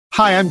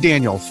Hi, I'm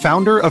Daniel,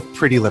 founder of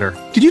Pretty Litter.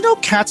 Did you know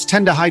cats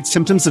tend to hide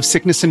symptoms of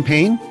sickness and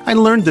pain? I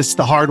learned this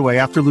the hard way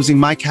after losing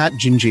my cat,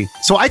 Gingy.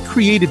 So I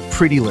created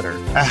Pretty Litter,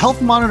 a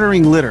health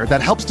monitoring litter that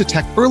helps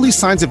detect early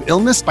signs of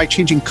illness by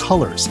changing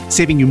colors,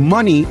 saving you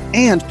money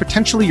and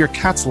potentially your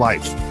cat's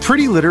life.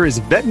 Pretty Litter is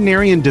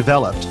veterinarian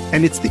developed,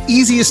 and it's the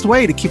easiest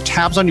way to keep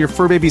tabs on your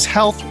fur baby's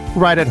health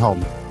right at home.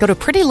 Go to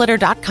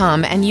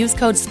prettylitter.com and use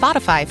code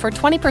SPOTIFY for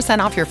 20%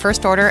 off your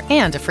first order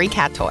and a free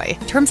cat toy.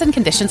 Terms and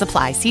conditions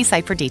apply. See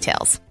site for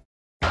details.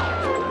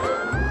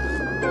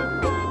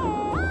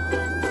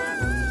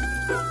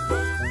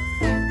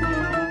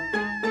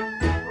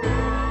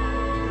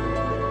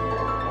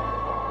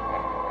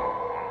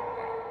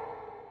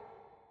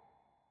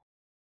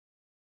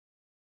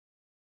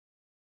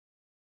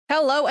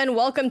 Hello and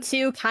welcome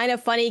to Kind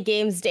of Funny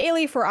Games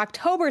Daily for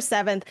October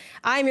 7th.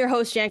 I'm your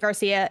host, Jan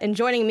Garcia, and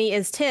joining me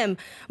is Tim,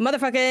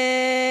 motherfucking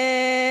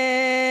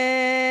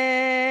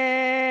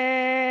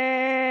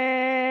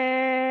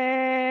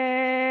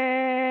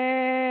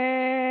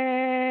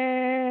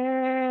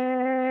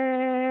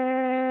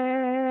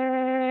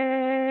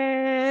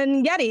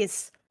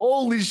Yetis.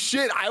 Holy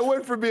shit, I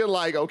went from being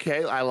like,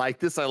 okay, I like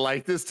this, to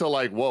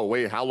like, whoa,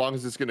 wait, how long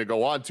is this going to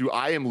go on to?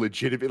 I am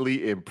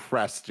legitimately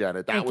impressed,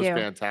 Janet. That was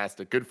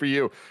fantastic. Good for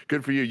you.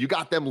 Good for you. You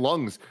got them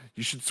lungs.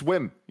 You should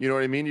swim. You know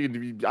what I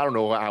mean? I don't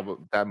know how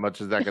that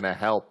much is that going to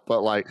help,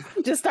 but like.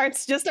 Just start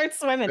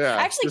swimming. Yeah,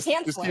 I actually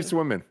can't just swim. keep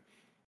swimming.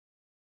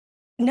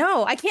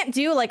 No, I can't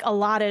do like a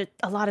lot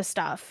of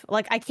stuff.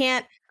 Like I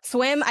can't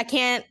swim. I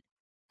can't.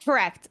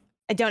 Correct.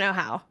 I don't know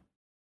how.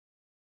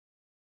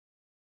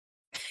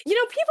 You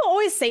know, people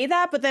always say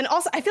that, but then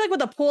also I feel like with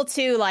the pool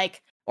too,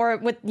 like, or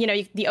with, you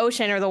know, the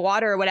ocean or the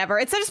water or whatever,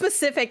 it's such a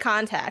specific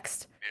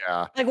context.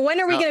 Yeah. Like, when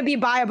are we going to be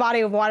by a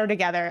body of water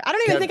together? I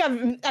don't even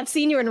think I've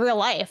seen you in real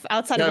life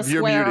outside of a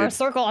square or a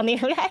circle on the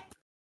internet.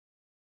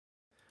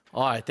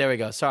 All right, there we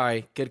go.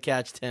 Sorry. Good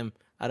catch, Tim.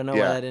 I don't know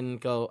why I didn't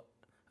go.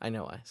 I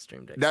know I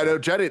streamed it. No,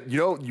 Janet, you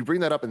know, you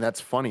bring that up and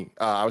that's funny.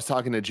 I was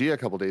talking to Gia a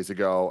couple days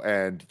ago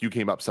and you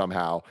came up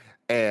somehow.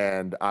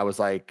 And I was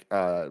like, we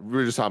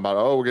were just talking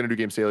about, we're going to do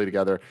Games Daily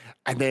together.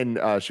 And then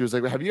she was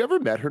like, have you ever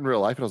met her in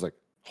real life? And I was like,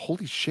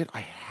 holy shit,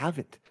 I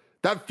haven't.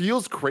 That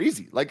feels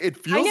crazy. Like, it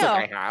feels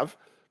like I have.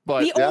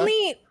 But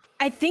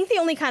I think the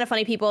only kind of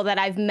funny people that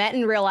I've met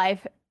in real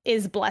life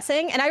is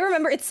Blessing. And I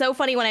remember it's so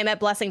funny when I met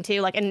Blessing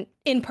too, like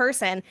in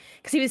person,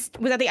 because he was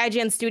at the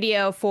IGN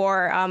studio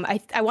for,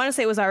 I want to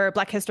say it was our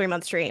Black History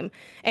Month stream.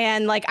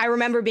 And like, I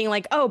remember being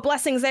like, oh,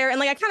 Blessing's there. And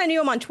like, I kind of knew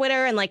him on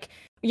Twitter and like,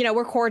 you know,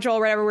 we're cordial,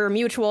 whatever. We were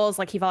mutuals.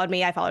 Like he followed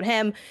me, I followed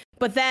him.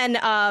 But then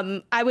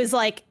I was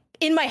like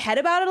in my head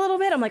about it a little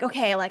bit. I'm like,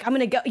 okay, like I'm going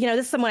to go, you know,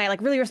 this is someone I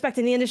like really respect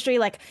in the industry.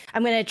 Like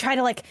I'm going to try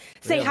to like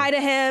say hi to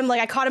him. Like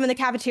I caught him in the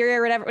cafeteria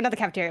or whatever, not the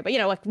cafeteria, but you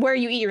know, like where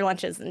you eat your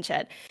lunches and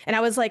shit. And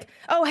I was like,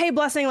 oh, hey,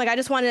 Blessing. Like, I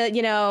just want to,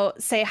 you know,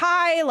 say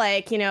hi,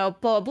 like, you know,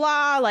 blah,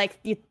 blah, blah. Like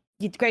you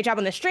did a great job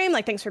on the stream.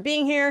 Like, thanks for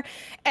being here.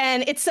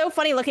 And it's so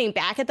funny looking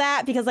back at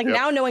that because like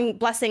now knowing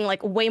Blessing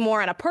like way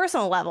more on a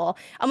personal level,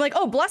 I'm like,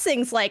 oh,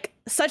 Blessing's like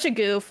such a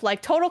goof,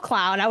 like total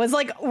clown. I was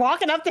like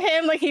walking up to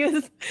him like he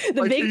was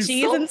the big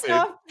cheese so and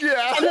stuff.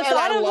 Yeah, and the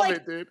thought of love like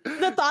it, dude.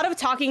 the thought of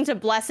talking to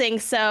Blessing.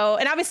 So,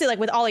 and obviously like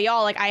with all of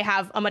y'all, like I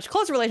have a much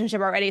closer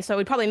relationship already. So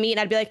we'd probably meet and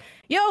I'd be like,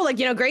 yo, like,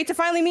 you know, great to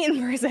finally meet in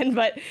person.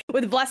 But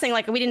with Blessing,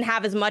 like we didn't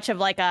have as much of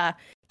like a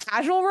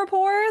casual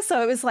rapport,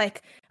 so it was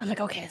like I'm like,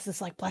 okay, this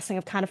is like Blessing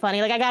of Kind of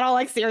Funny. Like I got all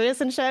like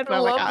serious and shit, but I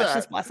was like, oh, it's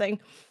just Blessing.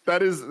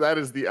 That is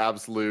the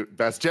absolute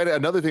best. Jen,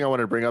 another thing I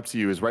wanted to bring up to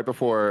you is right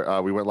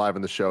before we went live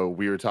on the show,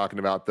 we were talking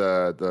about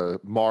the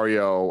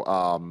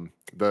Mario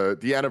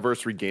the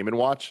anniversary Game and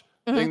Watch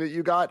thing that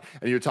you got,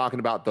 and you were talking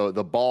about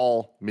the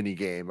ball mini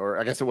game, or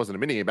I guess it wasn't a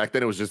mini game back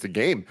then, it was just a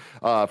game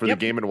for the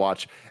Game and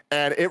Watch,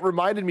 and it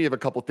reminded me of a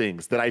couple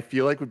things that I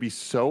feel like would be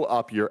so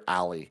up your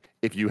alley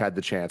if you had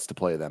the chance to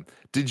play them.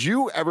 Did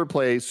you ever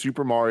play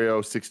Super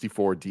Mario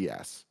 64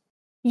 DS?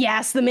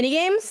 Yes, the mini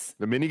games.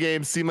 The mini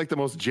games seem like the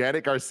most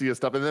Janet Garcia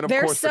stuff, and then of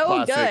They're course so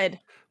the classic good.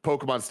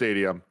 Pokemon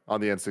Stadium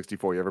on the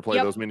N64. You ever play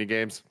those mini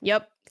games?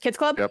 Yep. Kids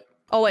Club. Yep.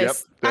 Always.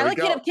 Yep. I like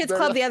hit up Kids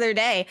Club the other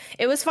day.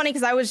 It was funny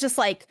because I was just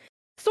like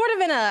sort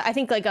of in a, I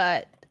think like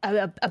a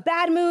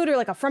bad mood or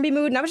like a frumpy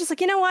mood, and I was just like,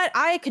 you know what,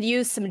 I could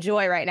use some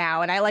joy right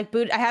now. And I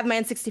have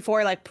my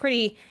N64 like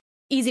pretty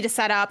easy to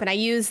set up, and I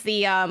use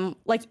the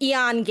like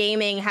Eon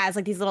Gaming has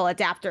like these little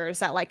adapters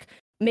that like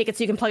make it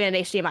so you can plug in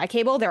an HDMI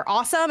cable. They're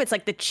awesome. It's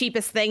like the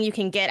cheapest thing you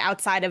can get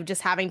outside of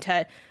just having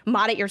to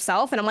mod it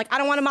yourself. And I'm like, I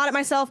don't want to mod it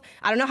myself.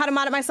 I don't know how to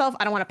mod it myself.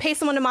 I don't want to pay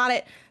someone to mod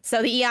it.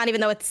 So the Eon,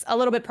 even though it's a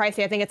little bit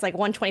pricey, I think it's like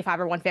 $125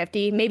 or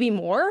 $150, maybe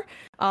more.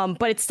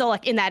 But it's still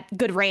like in that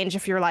good range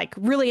if you're like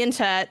really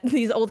into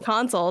these old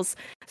consoles.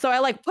 So I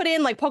like put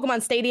in like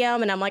Pokemon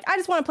Stadium, and I'm like, I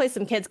just want to play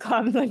some Kids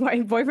Club. And like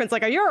my boyfriend's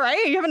like, are you all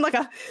right? Are you having like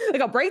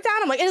a breakdown?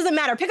 I'm like, it doesn't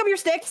matter. Pick up your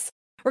sticks.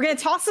 We're going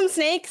to toss some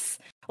snakes.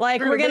 Like,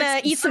 we're going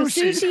to eat some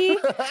sushi.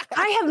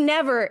 I have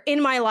never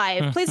in my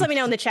life, please let me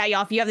know in the chat,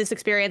 y'all, if you have this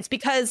experience,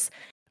 because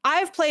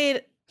I've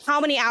played how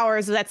many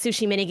hours of that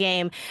sushi mini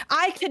game.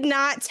 I could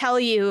not tell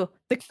you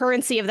the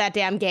currency of that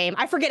damn game.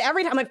 I forget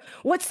every time. I'm like,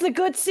 what's the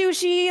good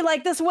sushi?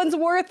 Like, this one's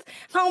worth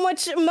how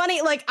much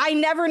money? Like, I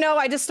never know.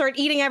 I just start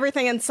eating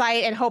everything in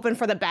sight and hoping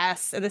for the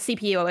best. And the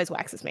CPU always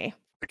waxes me.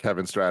 The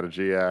Kevin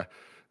strategy, yeah.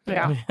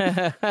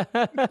 Yeah.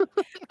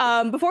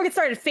 Before we get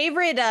started,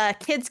 favorite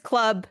kids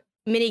club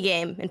mini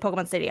game in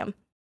Pokemon Stadium?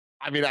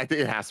 I mean, I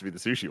think it has to be the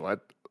sushi one.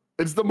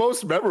 It's the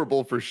most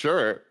memorable for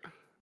sure.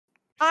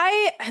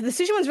 The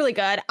sushi one's really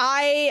good.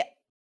 I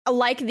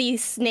like the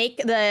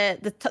snake, well,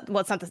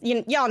 it's not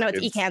the, y'all know it's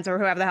Ecans or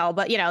whoever the hell,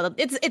 but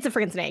it's a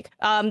freaking snake.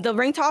 The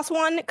ring toss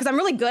one, because I'm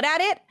really good at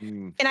it.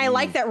 And I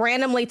like that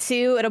randomly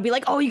too. It'll be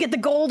like, oh, you get the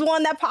gold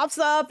one that pops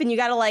up and you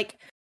got to like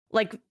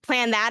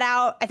plan that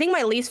out. I think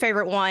my least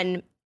favorite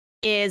one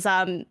is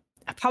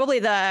probably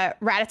the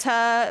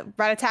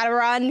Rattata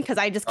run, because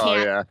I just can't.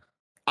 Oh, yeah.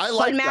 I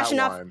like that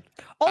enough. one.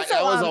 Also,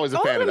 I was always a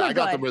fan of that. I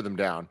got good. the rhythm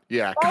down.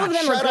 Yeah. All of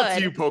them shout are out good.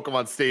 to you,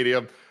 Pokemon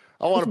Stadium.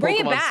 I want a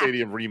Pokemon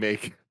Stadium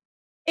remake.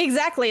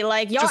 Exactly.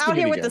 Like, y'all out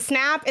here with the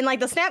snap, and like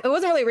the snap, it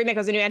wasn't really a remake, it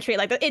was a new entry.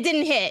 Like, it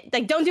didn't hit.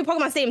 Like, don't do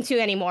Pokemon Stadium 2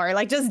 anymore.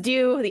 Like, just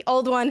do the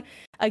old one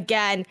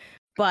again.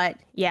 But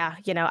yeah,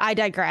 I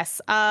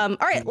digress. All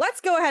right,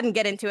 let's go ahead and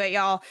get into it,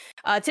 y'all.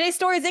 Today's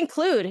stories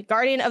include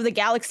Guardian of the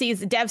Galaxy's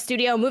dev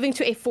studio moving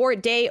to a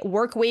 4-day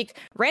work week,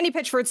 Randy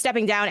Pitchford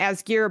stepping down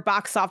as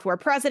Gearbox Software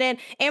president,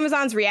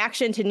 Amazon's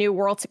reaction to New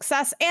World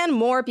success, and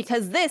more,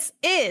 because this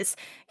is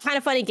Kind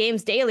of Funny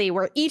Games Daily,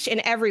 where each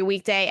and every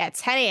weekday at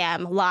 10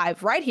 a.m.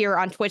 live right here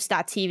on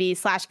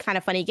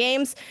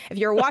twitch.tv/kindoffunnygames. If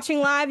you're watching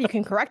live, you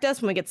can correct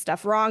us when we get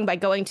stuff wrong by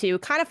going to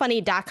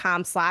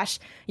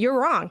kindoffunny.com/you're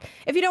wrong.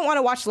 If you don't want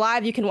to watch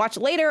live, you can watch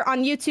later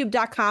on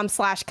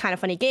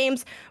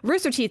youtube.com/kindoffunnygames,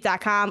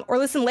 roosterteeth.com, or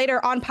listen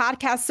later on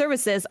podcast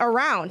services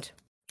around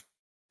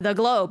the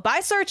globe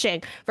by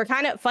searching for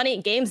Kind of Funny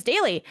Games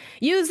Daily.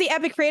 Use the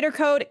Epic creator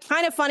code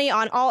Kind of Funny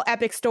on all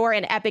Epic Store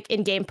and Epic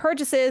in-game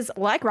purchases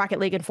like Rocket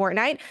League and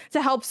Fortnite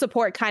to help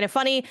support Kind of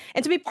Funny.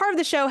 And to be part of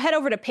the show, head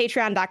over to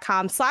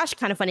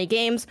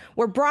patreon.com/kindoffunnygames,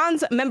 where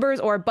bronze members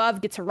or above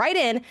get to write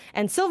in,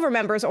 and silver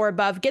members or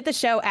above get the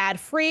show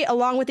ad-free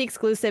along with the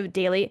exclusive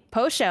daily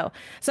post show.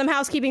 Some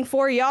housekeeping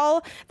for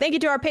y'all. Thank you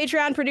to our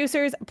Patreon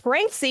producers,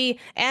 Pranksy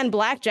and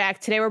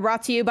Blackjack. Today we're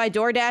brought to you by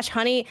DoorDash,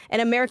 Honey, and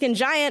American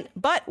Giant,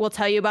 but we'll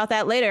tell you about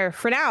that later.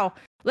 For now,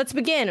 let's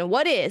begin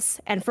what is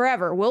and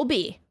forever will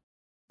be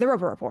the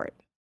Roper Report.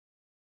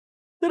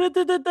 It's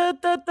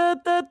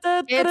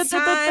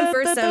time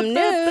for some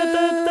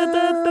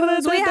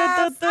news. We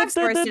have 5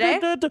 stories today.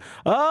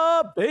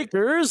 A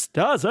baker's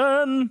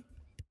dozen.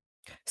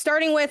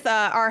 Starting with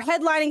our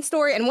headlining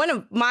story, and one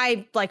of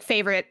my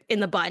favorite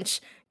in the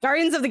bunch.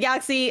 Guardians of the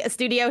Galaxy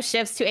studio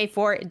shifts to a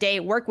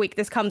 4-day work week.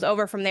 This comes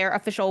over from their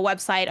official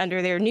website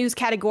under their news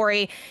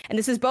category. And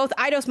this is both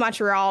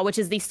Eidos-Montreal, which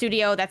is the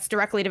studio that's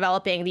directly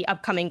developing the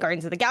upcoming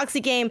Guardians of the Galaxy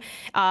game,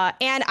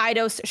 and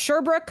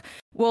Eidos-Sherbrooke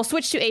will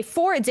switch to a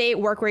 4-day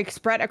work week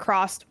spread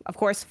across, of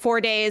course,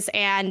 4 days.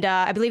 And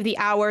I believe the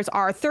hours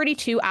are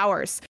 32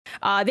 hours.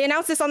 They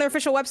announced this on their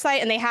official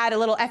website, and they had a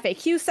little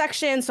FAQ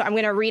section. So I'm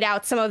going to read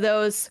out some of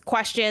those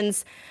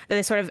questions that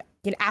they sort of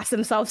ask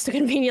themselves to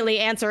conveniently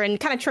answer and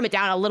kind of trim it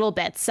down a little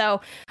bit.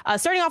 So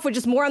starting off with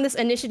just more on this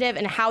initiative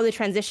and how the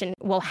transition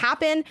will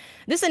happen.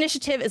 This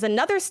initiative is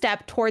another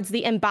step towards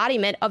the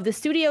embodiment of the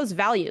studio's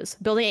values,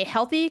 building a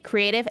healthy,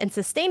 creative, and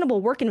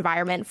sustainable work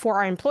environment for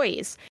our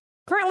employees.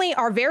 Currently,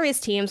 our various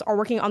teams are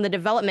working on the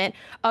development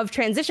of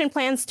transition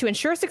plans to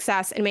ensure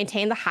success and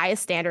maintain the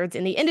highest standards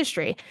in the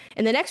industry.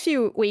 In the next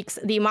few weeks,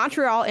 the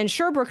Montreal and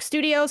Sherbrooke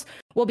studios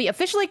will be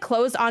officially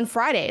closed on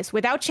Fridays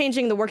without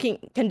changing the working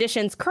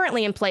conditions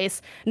currently in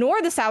place,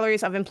 nor the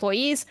salaries of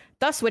employees,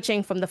 thus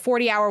switching from the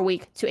 40-hour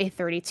week to a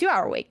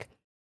 32-hour week.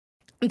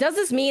 Does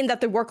this mean that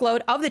the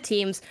workload of the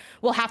teams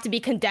will have to be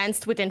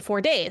condensed within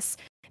 4 days?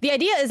 The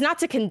idea is not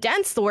to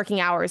condense the working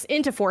hours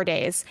into 4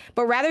 days,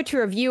 but rather to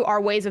review our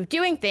ways of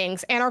doing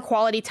things and our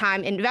quality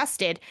time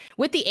invested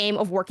with the aim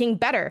of working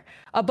better.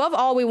 Above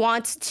all, we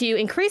want to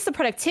increase the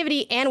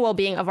productivity and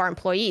well-being of our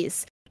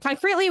employees.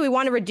 Concretely, we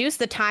want to reduce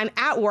the time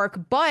at work,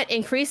 but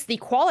increase the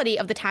quality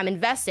of the time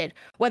invested,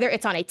 whether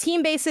it's on a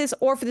team basis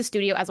or for the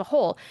studio as a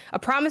whole, a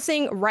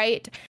promising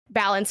right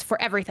balance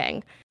for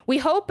everything. We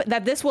hope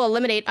that this will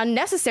eliminate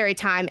unnecessary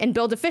time and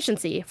build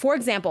efficiency, for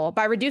example,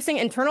 by reducing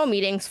internal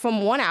meetings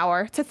from 1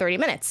 hour to 30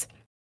 minutes.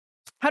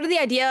 How did the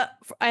idea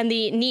and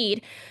the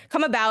need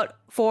come about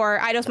for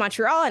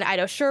Eidos-Montreal and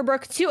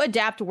Eidos-Sherbrooke to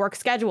adapt work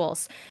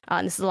schedules?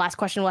 And this is the last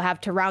question we'll have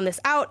to round this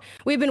out.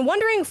 We've been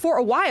wondering for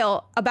a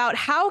while about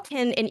how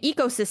can an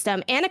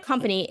ecosystem and a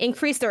company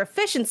increase their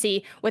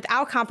efficiency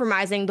without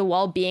compromising the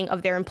well-being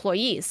of their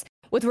employees.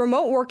 With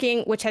remote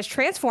working, which has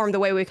transformed the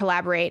way we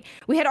collaborate,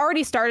 we had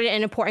already started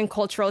an important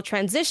cultural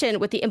transition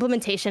with the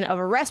implementation of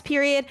a rest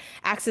period,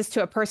 access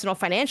to a personal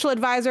financial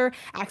advisor,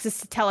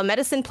 access to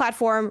telemedicine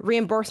platform,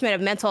 reimbursement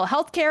of mental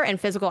health care and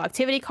physical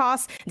activity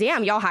costs.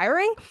 Damn, y'all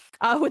hiring?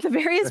 With the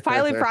various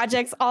pilot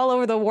projects all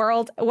over the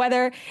world,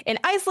 whether in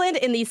Iceland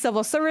in the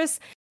civil service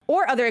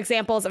or other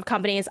examples of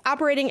companies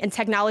operating in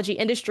technology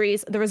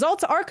industries, the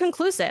results are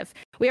conclusive.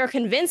 We are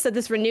convinced that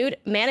this renewed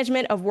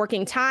management of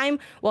working time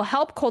will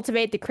help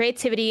cultivate the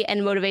creativity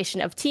and motivation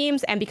of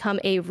teams and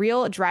become a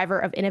real driver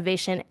of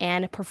innovation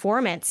and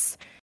performance.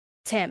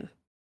 Tim,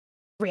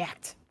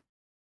 react.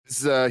 This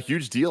is a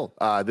huge deal.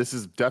 This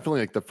is definitely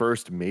like the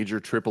first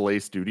major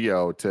AAA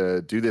studio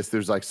to do this.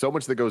 There's like so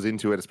much that goes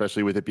into it,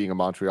 especially with it being a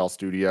Montreal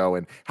studio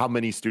and how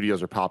many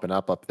studios are popping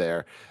up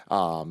there.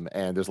 And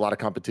there's a lot of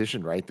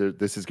competition, right?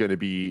 This is going to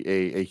be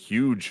a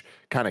huge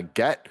kind of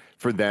get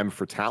for them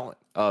for talent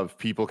of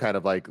people kind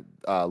of like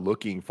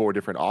looking for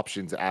different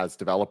options as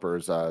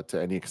developers to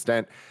any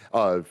extent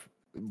of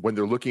when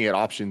they're looking at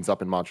options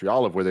up in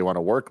Montreal of where they want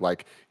to work.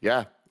 Like,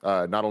 yeah,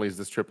 not only is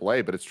this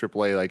AAA, but it's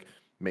AAA like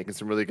making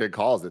some really good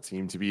calls that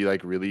seem to be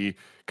like really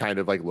kind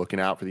of like looking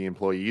out for the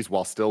employees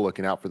while still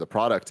looking out for the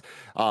product.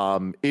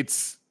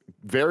 It's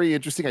very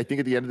interesting. I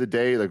think at the end of the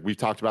day, like we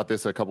talked about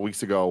this a couple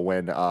weeks ago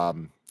when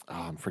I'm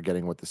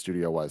forgetting what the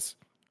studio was.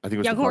 I think it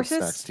was Young the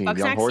Horses Bugsnax team,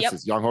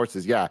 Bugsnax, Young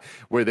Horses, yeah,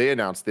 where they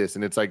announced this,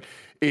 and it's like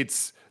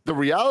the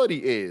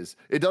reality is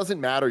it doesn't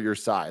matter your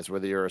size,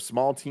 whether you're a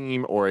small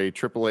team or a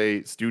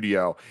AAA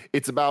studio.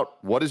 It's about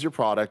what is your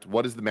product,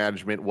 what is the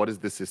management, what is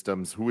the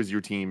systems, who is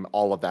your team,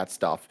 all of that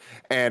stuff.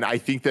 And I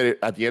think that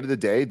at the end of the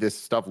day, this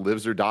stuff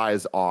lives or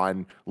dies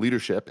on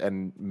leadership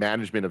and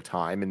management of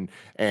time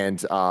and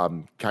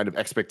kind of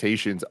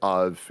expectations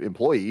of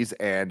employees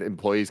and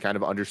employees kind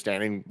of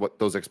understanding what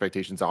those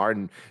expectations are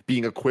and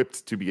being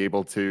equipped to be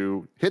able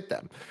to hit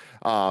them.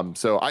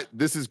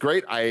 This is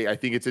great. I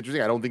think it's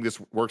interesting. I don't think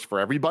this works for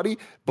everybody,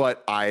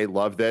 but I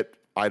love that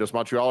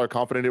Eidos-Montreal are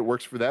confident it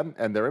works for them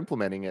and they're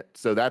implementing it.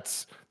 So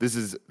this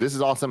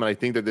is awesome. And I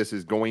think that this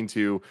is going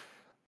to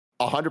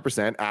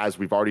 100%, as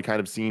we've already kind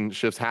of seen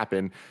shifts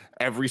happen.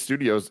 Every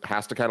studio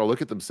has to kind of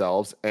look at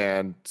themselves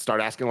and start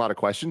asking a lot of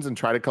questions and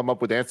try to come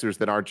up with answers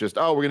that aren't just,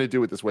 oh, we're going to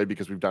do it this way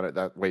because we've done it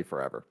that way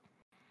forever.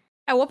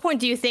 At what point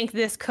do you think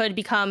this could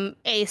become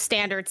a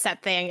standard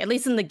set thing, at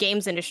least in the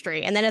games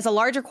industry? And then as a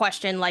larger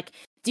question, like,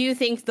 do you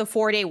think the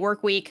 4-day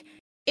work week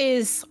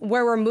is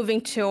where we're moving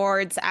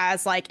towards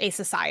as like a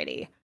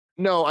society?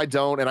 No, I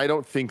don't. And I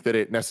don't think that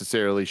it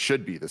necessarily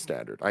should be the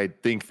standard. I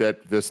think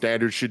that the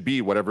standard should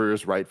be whatever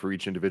is right for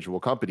each individual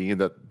company,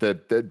 and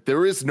that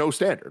there is no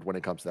standard when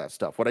it comes to that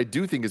stuff. What I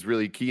do think is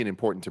really key and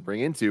important to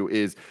bring into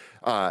is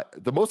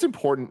the most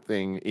important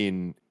thing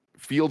in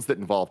fields that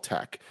involve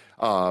tech.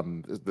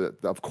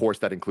 Of course,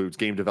 that includes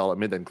game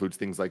development, that includes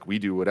things like we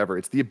do, whatever.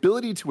 It's the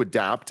ability to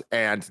adapt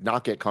and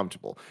not get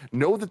comfortable.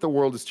 Know that the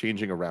world is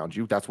changing around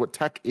you. That's what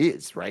tech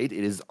is, right?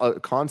 It is a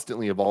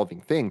constantly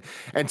evolving thing.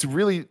 And to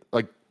really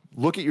like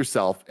look at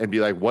yourself and be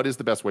like, what is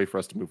the best way for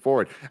us to move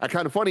forward? At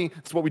Kind of Funny,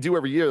 it's what we do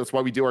every year. That's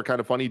why we do our Kind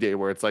of Funny Day,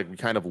 where it's like we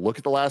kind of look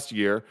at the last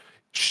year,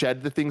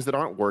 shed the things that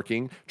aren't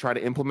working, try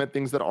to implement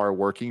things that are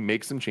working,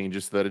 make some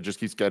changes so that it just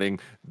keeps getting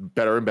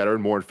better and better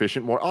and more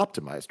efficient, more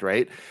optimized,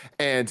 right?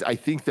 And I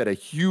think that a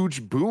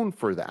huge boon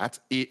for that,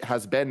 it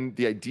has been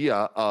the idea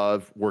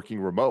of working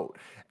remote.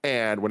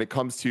 And when it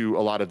comes to a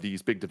lot of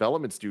these big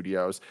development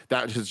studios,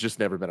 that has just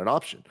never been an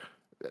option.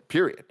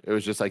 Period. It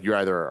was just like you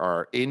either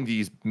are in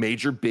these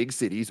major big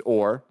cities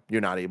or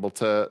you're not able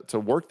to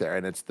work there,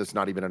 and that's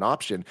not even an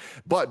option.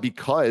 But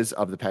because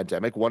of the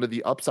pandemic, one of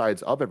the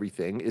upsides of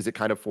everything is it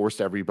kind of forced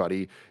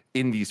everybody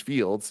in these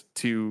fields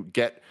to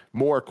get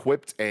more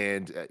equipped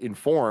and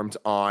informed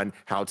on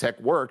how tech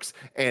works,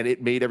 and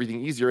it made everything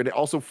easier. And it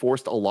also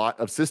forced a lot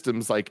of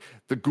systems like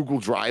the Google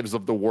Drives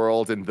of the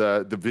world and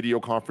the video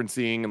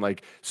conferencing and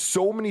like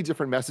so many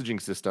different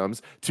messaging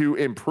systems to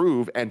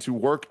improve and to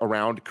work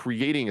around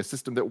creating a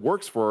system that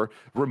works for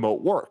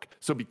remote work.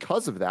 So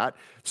because of that,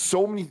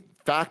 so many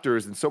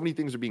factors and so many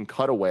things are being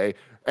cut away,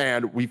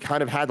 and we've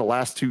kind of had the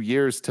last 2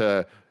 years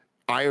to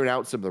iron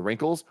out some of the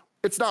wrinkles.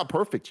 It's not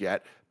perfect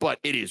yet, but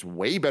it is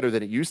way better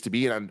than it used to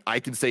be. And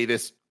I can say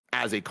this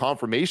as a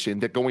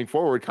confirmation that going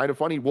forward, Kind of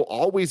Funny will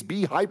always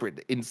be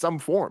hybrid in some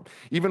form.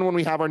 Even when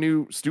we have our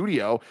new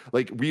studio,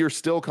 like we are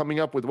still coming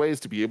up with ways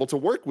to be able to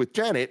work with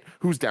Janet,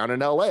 who's down in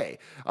LA.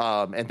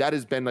 And that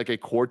has been like a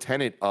core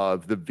tenet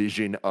of the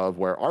vision of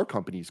where our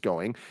company's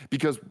going,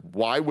 because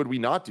why would we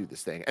not do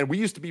this thing? And we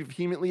used to be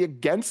vehemently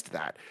against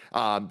that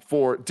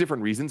for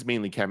different reasons,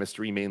 mainly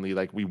chemistry, mainly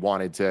like we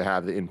wanted to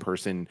have the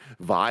in-person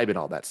vibe and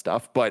all that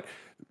stuff. But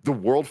the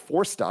world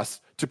forced us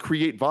to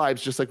create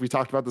vibes, just like we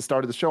talked about at the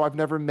start of the show. I've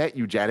never met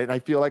you, Janet, and I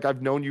feel like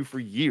I've known you for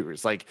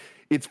years. Like,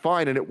 it's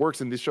fine and it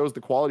works, and this shows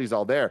the quality's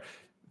all there.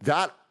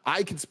 That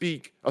I can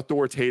speak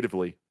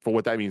authoritatively for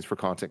what that means for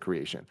content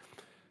creation.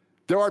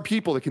 There are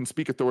people that can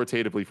speak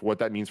authoritatively for what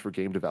that means for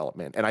game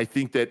development. And I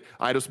think that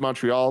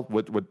Eidos-Montreal,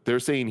 what they're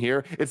saying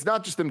here, it's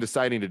not just them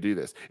deciding to do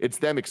this. It's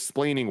them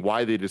explaining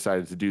why they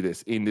decided to do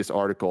this in this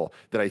article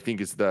that I think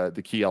is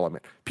the key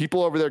element.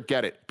 People over there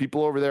get it.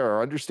 People over there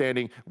are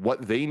understanding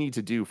what they need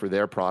to do for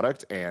their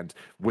product and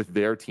with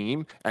their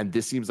team. And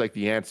this seems like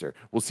the answer.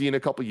 We'll see in a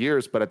couple of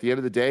years. But at the end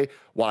of the day,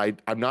 while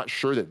I'm not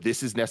sure that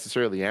this is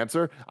necessarily the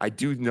answer, I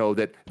do know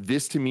that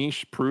this to me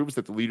proves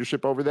that the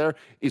leadership over there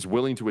is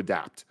willing to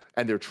adapt.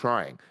 And they're trying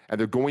trying and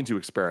they're going to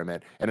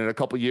experiment. And in a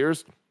couple of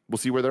years, we'll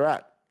see where they're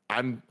at.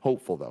 I'm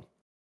hopeful though.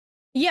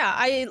 Yeah,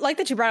 I like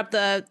that you brought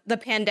up the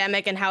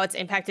pandemic and how it's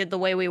impacted the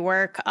way we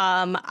work.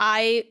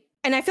 I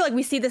feel like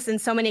we see this in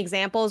so many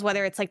examples,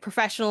 whether it's like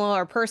professional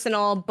or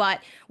personal,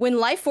 but when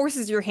life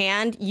forces your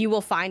hand, you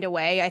will find a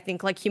way. I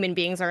think like human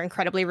beings are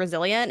incredibly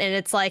resilient. And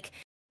it's like,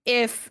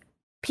 if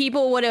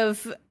people would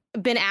have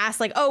been asked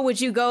like, oh,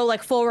 would you go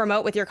like full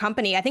remote with your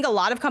company? I think a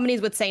lot of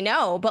companies would say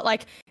no, but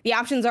like the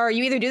options are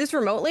you either do this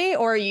remotely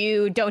or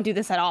you don't do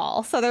this at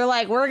all. So they're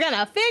like, we're going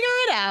to figure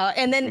it out.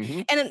 And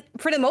then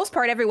for the most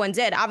part, everyone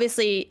did.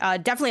 Obviously,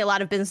 definitely a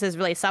lot of businesses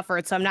really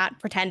suffered. So I'm not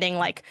pretending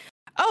like,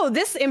 oh,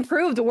 this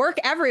improved work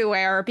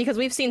everywhere, because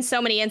we've seen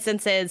so many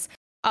instances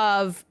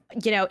of,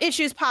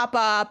 issues pop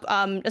up,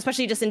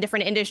 especially just in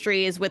different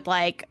industries with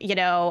like,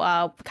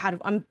 God,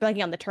 I'm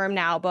blanking on the term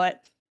now,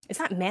 but it's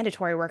not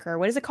mandatory worker.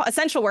 What is it called?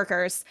 Essential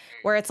workers,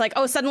 where it's like,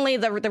 oh, suddenly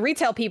the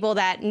retail people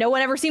that no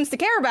one ever seems to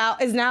care about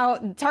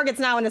Target's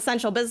now an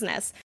essential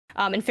business,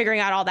 and figuring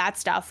out all that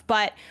stuff.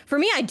 But for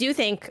me, I do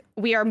think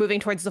we are moving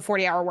towards the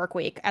 40-hour work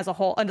week as a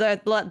whole, the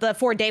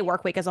 4-day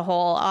work week as a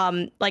whole,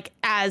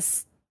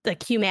 as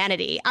like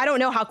humanity. I don't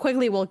know how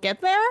quickly we'll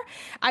get there.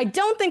 I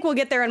don't think we'll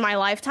get there in my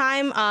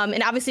lifetime.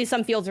 And obviously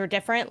some fields are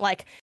different.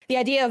 Like the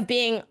idea of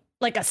being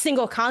like a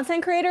single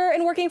content creator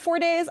and working 4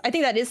 days, I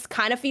think that is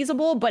kind of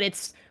feasible, but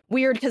it's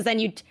weird because then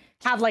you'd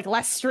have like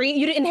less stream.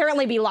 You'd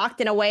inherently be locked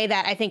in a way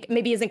that I think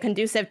maybe isn't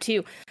conducive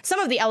to some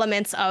of the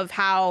elements of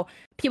how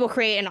people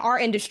create in our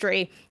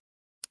industry.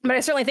 But I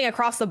certainly think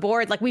across the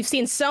board, like we've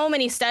seen so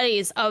many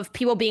studies of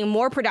people being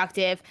more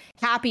productive,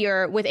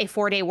 happier with a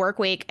 4-day work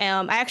week.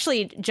 I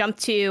actually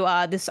jumped to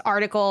this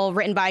article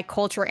written by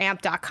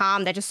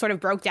cultureamp.com that just sort of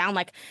broke down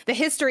like the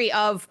history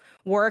of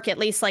work, at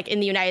least like in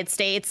the United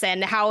States,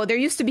 and how there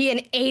used to be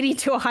an 80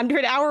 to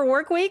 100 hour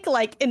work week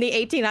like in the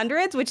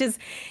 1800s, which is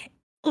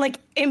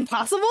like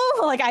impossible.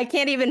 Like I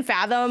can't even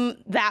fathom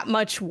that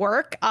much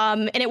work.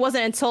 And it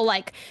wasn't until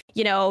like,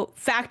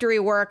 factory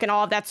work and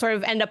all of that sort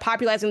of ended up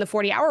popularizing the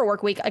 40-hour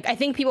work week. Like I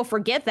think people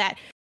forget that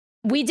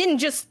we didn't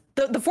just,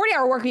 the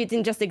 40-hour work week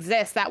didn't just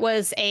exist. That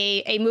was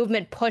a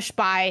movement pushed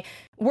by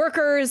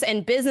workers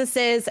and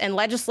businesses and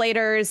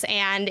legislators,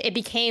 and it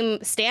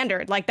became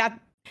standard. Like that,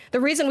 the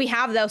reason we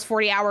have those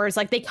 40 hours,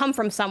 like they come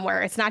from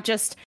somewhere. It's not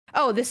just,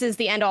 oh, this is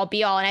the end all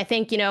be all. And I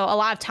think, a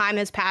lot of time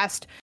has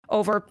passed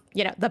over,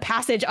 the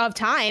passage of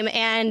time,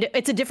 and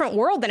it's a different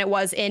world than it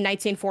was in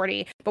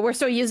 1940, but we're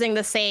still using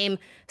the same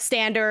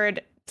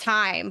standard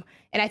time.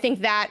 And I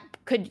think that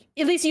could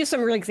at least use some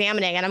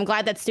re-examining. And I'm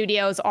glad that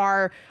studios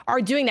are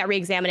doing that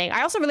re-examining.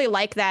 I also really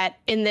like that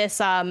in this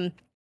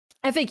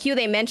FAQ,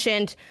 they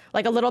mentioned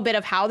like a little bit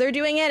of how they're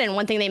doing it. And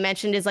one thing they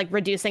mentioned is like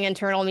reducing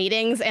internal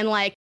meetings, and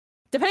like,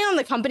 depending on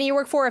the company you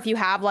work for, if you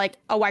have like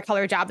a white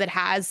collar job that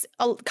has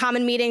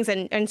common meetings,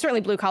 and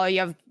certainly blue collar, you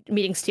have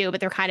meetings too, but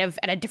they're kind of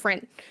at a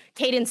different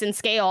cadence and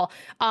scale.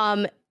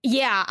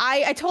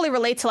 I totally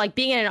relate to like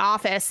being in an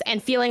office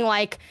and feeling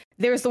like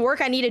there's the work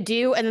I need to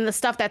do, and then the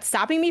stuff that's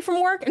stopping me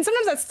from work. And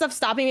sometimes that stuff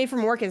stopping me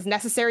from work is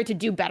necessary to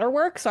do better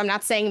work. So I'm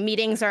not saying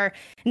meetings are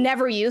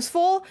never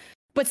useful,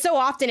 but so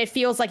often it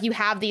feels like you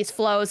have these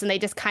flows and they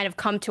just kind of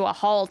come to a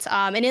halt.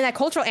 And in that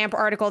Cultural Amp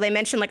article, they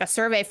mentioned like a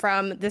survey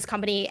from this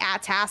company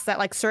at Task that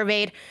like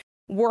surveyed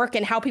work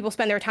and how people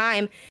spend their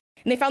time.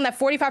 And they found that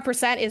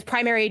 45% is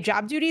primary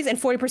job duties and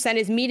 40%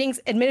 is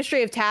meetings,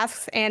 administrative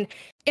tasks, and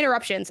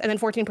interruptions, and then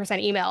 14%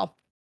 email.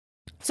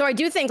 So I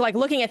do think like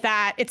looking at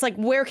that, it's like,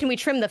 where can we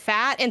trim the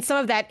fat? And some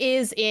of that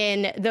is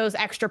in those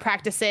extra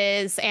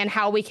practices and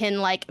how we can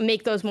like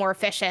make those more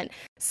efficient.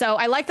 So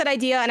I like that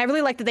idea. And I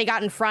really like that they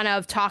got in front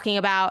of talking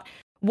about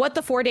what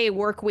the 4-day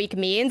work week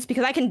means,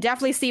 because I can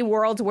definitely see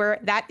worlds where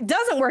that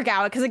doesn't work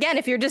out. Because again,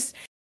 if you're just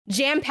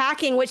jam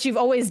packing what you've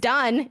always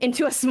done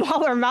into a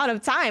smaller amount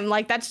of time,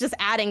 like that's just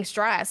adding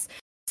stress.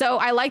 So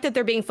I like that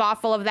they're being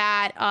thoughtful of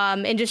that,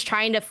 and just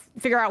trying to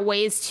figure out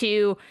ways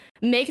to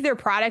make their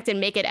product and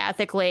make it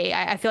ethically.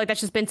 I feel like that's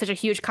just been such a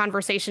huge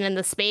conversation in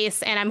the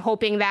space. And I'm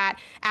hoping that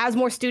as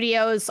more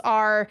studios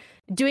are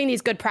doing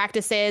these good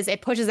practices,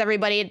 it pushes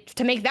everybody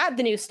to make that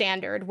the new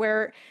standard,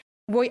 where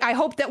I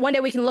hope that one day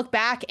we can look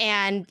back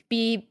and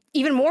be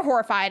even more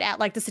horrified at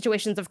like the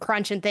situations of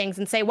crunch and things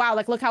and say, wow,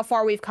 like look how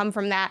far we've come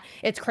from that.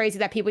 It's crazy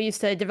that people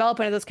used to develop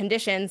under those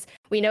conditions.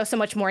 We know so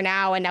much more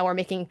now, and now we're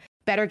making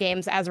better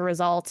games as a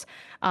result.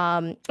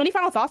 Any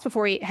final thoughts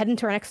before we head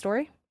into our next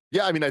story?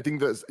 Yeah, I mean, I think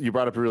that you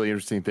brought up a really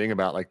interesting thing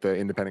about like the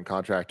independent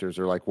contractors,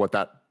 or like what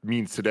that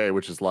means today,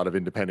 which is a lot of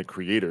independent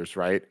creators,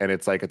 right? And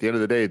it's like at the end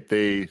of the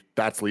day,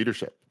 that's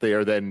leadership. They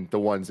are then the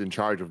ones in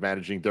charge of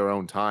managing their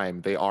own time.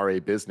 They are a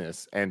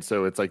business, and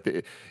so it's like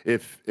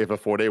if a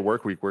 4-day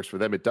work week works for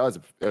them, it does.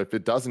 If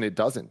it doesn't, it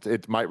doesn't.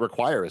 It might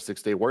require a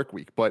 6-day work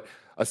week, but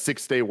a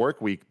 6-day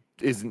work week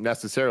isn't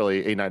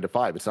necessarily a 9 to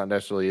 5. It's not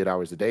necessarily 8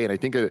 hours a day. And I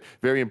think a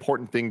very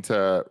important thing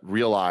to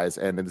realize,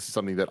 and this is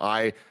something that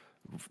I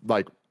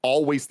like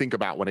always think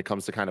about when it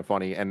comes to Kind of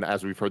Funny, and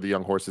as we've heard the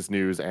Young Horses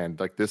news and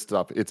like this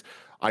stuff,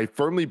 I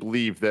firmly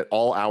believe that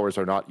all hours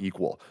are not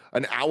equal.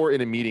 An hour in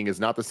a meeting is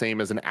not the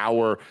same as an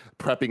hour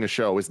prepping a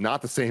show, is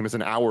not the same as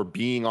an hour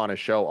being on a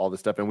show, all this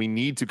stuff. And we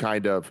need to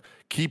kind of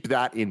keep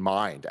that in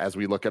mind as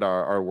we look at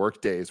our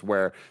work days,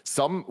 where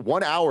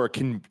 1 hour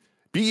can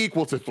be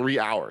equal to 3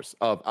 hours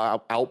of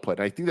output.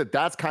 And I think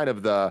that's kind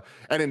of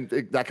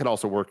that can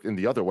also work in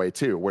the other way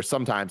too, where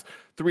sometimes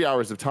 3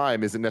 hours of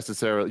time isn't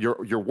necessarily,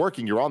 you're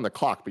working, you're on the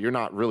clock, but you're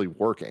not really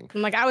working.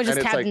 I'm like, I was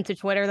just tabbed into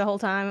Twitter the whole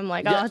time. I'm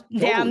like, oh,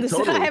 damn,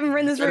 I haven't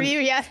written this review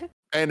yet.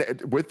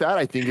 And with that,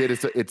 I think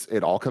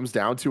it all comes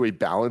down to a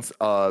balance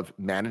of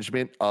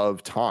management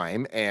of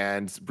time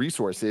and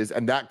resources.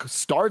 And that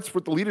starts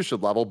with the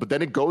leadership level, but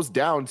then it goes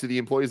down to the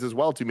employees as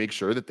well to make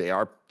sure that they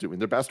are doing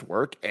their best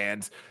work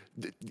and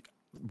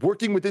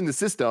working within the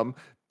system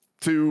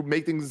to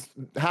make things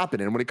happen.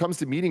 And when it comes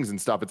to meetings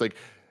and stuff, it's like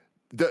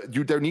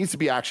there needs to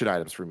be action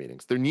items for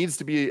meetings. There needs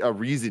to be a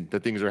reason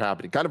that things are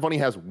happening. Kind of Funny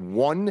has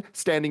one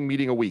standing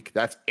meeting a week.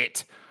 That's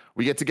it.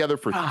 We get together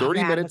for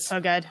 30 minutes. That's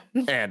so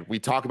good. And we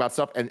talk about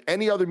stuff. And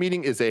any other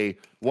meeting is a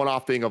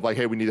one-off thing of like,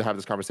 hey, we need to have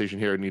this conversation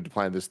here. We need to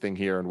plan this thing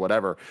here and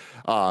whatever.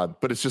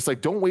 But it's just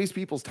like, don't waste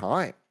people's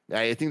time.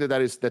 I think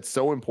that's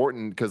so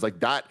important, because like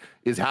that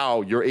is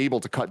how you're able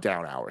to cut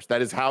down hours. That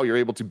is how you're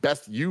able to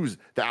best use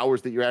the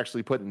hours that you're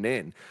actually putting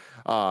in.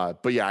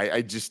 But yeah,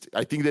 I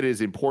think that it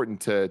is important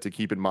to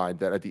keep in mind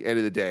that at the end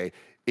of the day,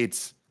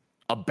 it's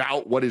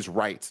about what is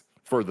right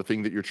for the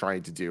thing that you're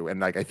trying to do. And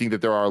like, I think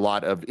that there are a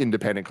lot of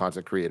independent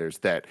content creators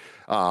that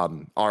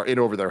are in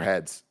over their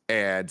heads.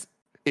 And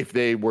if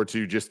they were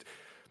to just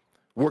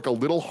work a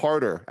little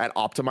harder at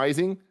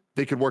optimizing,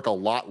 they could work a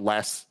lot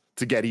less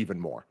to get even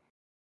more.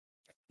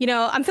 You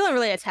know, I'm feeling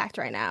really attacked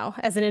right now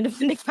as an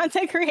independent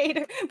content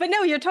creator. But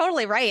no, you're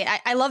totally right.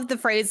 I love the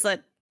phrase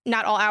that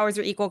not all hours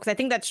are equal, because I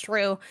think that's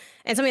true.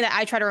 And something that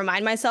I try to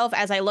remind myself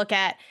as I look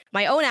at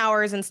my own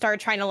hours and start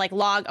trying to like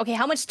log, okay,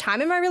 how much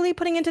time am I really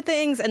putting into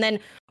things? And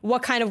then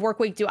what kind of work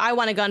week do I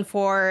want to gun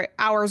for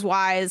hours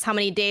wise? How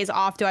many days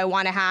off do I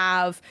want to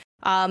have?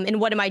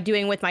 And what am I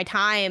doing with my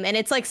time? And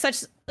it's like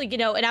such, like, you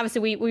know, and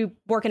obviously we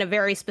work in a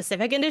very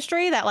specific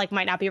industry that like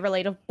might not be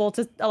relatable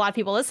to a lot of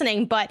people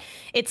listening, but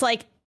it's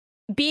like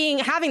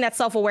having that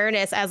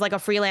self-awareness as like a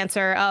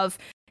freelancer of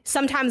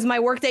sometimes my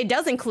workday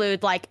does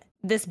include like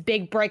this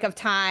big break of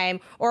time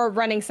or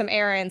running some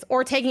errands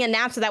or taking a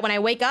nap, so that when I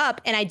wake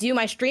up and I do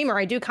my stream or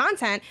I do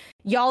content,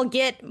 y'all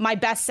get my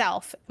best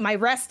self, my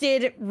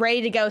rested,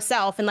 ready to go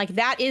self. And like,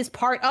 that is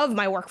part of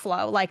my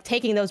workflow, like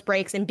taking those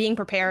breaks and being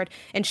prepared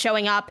and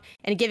showing up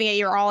and giving it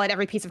your all at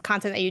every piece of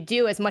content that you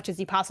do as much as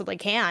you possibly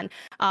can.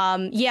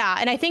 Yeah.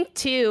 And I think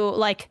too,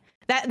 like,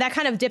 that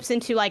kind of dips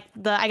into like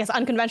the, I guess,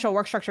 unconventional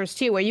work structures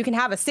too, where you can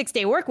have a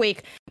 6-day work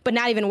week, but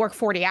not even work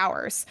 40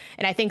 hours.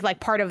 And I think like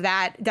part of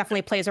that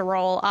definitely plays a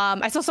role.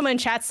 I saw someone in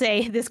chat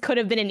say this could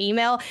have been an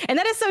email, and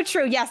that is so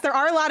true. Yes, there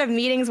are a lot of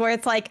meetings where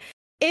it's like,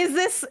 is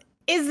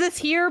this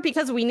here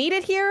because we need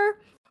it here?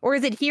 Or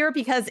is it here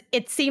because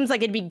it seems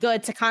like it'd be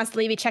good to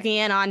constantly be checking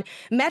in on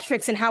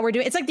metrics and how we're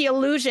doing? It's like the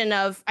illusion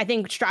of, I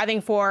think,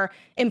 striving for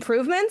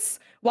improvements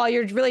while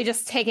you're really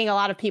just taking a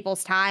lot of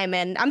people's time.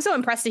 And I'm so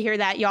impressed to hear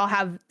that y'all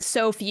have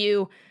so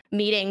few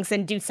meetings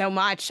and do so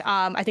much.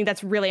 I think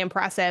that's really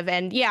impressive.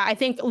 And yeah, I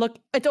think, look,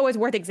 it's always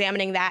worth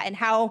examining that and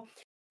how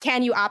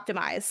can you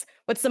optimize?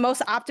 What's the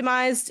most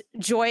optimized,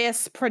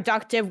 joyous,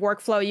 productive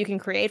workflow you can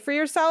create for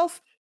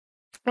yourself?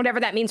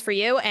 Whatever that means for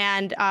you.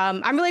 And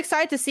I'm really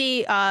excited to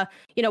see,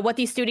 what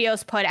these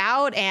studios put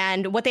out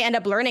and what they end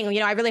up learning.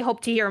 You know, I really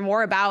hope to hear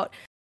more about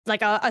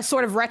like a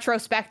sort of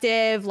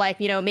retrospective, like,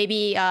 you know,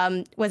 maybe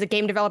was it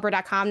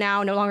gamedeveloper.com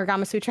now, no longer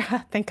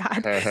Gamasutra, thank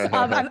God.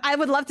 I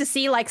would love to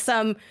see like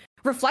some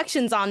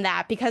reflections on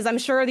that, because I'm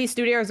sure these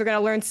studios are going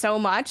to learn so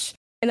much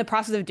in the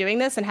process of doing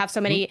this and have so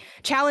many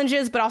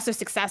challenges, but also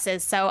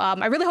successes. So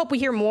I really hope we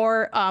hear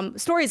more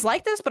stories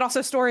like this, but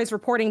also stories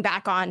reporting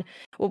back on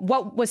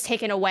what was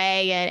taken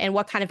away and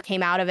what kind of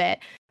came out of it.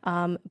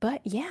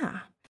 But yeah.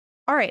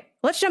 All right,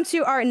 let's jump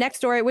to our next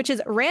story, which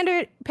is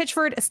Randy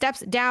Pitchford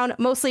steps down,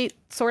 mostly,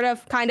 sort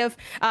of, kind of.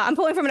 I'm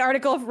pulling from an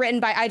article written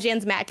by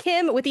IGN's Matt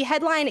Kim with the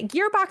headline,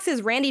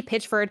 Gearbox's Randy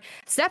Pitchford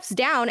steps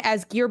down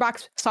as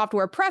Gearbox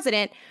Software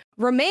president,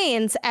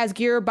 remains as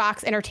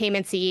Gearbox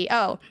Entertainment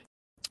CEO.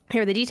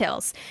 Here are the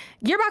details.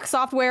 Gearbox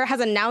Software has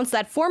announced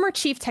that former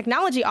Chief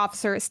Technology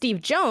Officer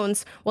Steve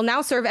Jones will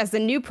now serve as the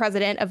new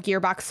president of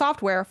Gearbox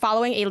Software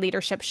following a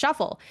leadership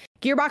shuffle.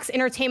 Gearbox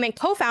Entertainment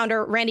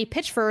co-founder Randy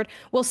Pitchford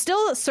will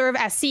still serve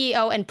as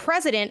CEO and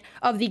president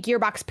of the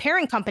Gearbox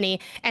parent company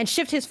and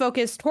shift his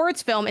focus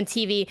towards film and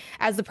TV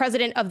as the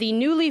president of the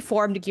newly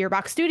formed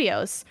Gearbox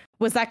Studios.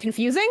 Was that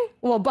confusing?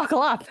 Well,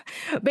 buckle up.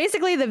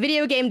 Basically, the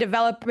video game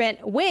development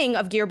wing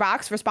of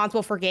Gearbox,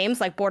 responsible for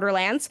games like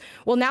Borderlands,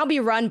 will now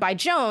be run by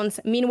Jones.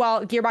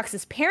 Meanwhile,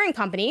 Gearbox's parent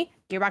company,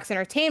 Gearbox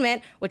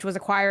Entertainment, which was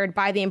acquired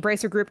by the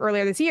Embracer Group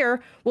earlier this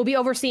year, will be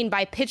overseen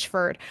by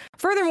Pitchford.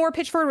 Furthermore,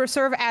 Pitchford will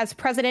serve as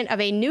president of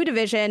a new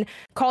division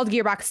called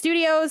Gearbox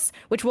Studios,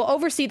 which will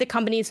oversee the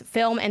company's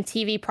film and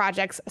TV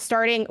projects,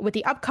 starting with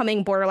the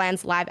upcoming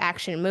Borderlands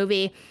live-action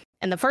movie.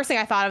 And the first thing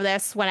I thought of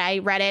this when I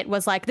read it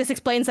was like, this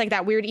explains like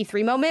that weird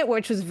E3 moment,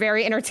 which was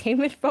very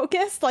entertainment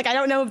focused. Like, I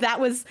don't know if that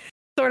was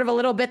sort of a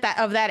little bit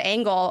of that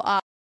angle.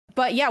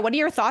 But yeah, what are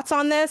your thoughts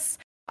on this?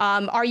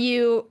 Are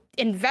you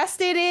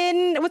invested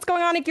in what's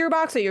going on at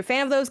Gearbox? Are you a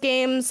fan of those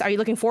games? Are you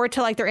looking forward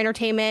to like their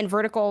entertainment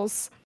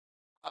verticals?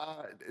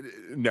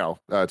 No,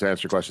 to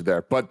answer your question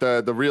there, but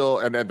the real,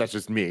 and that's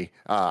just me.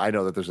 I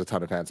know that there's a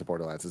ton of fans of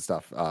Borderlands and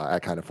stuff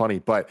at Kind of Funny,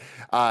 but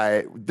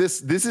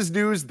this is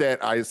news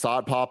that I saw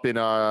it pop in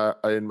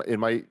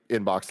my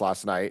inbox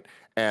last night,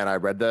 and I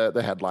read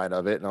the headline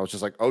of it, and I was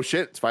just like, oh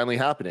shit, it's finally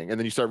happening. And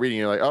then you start reading,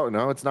 and you're like, oh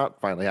no, it's not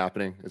finally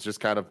happening. It's just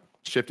kind of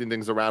shifting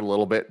things around a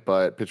little bit,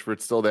 but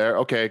Pitchford's still there.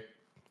 Okay,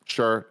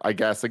 sure, I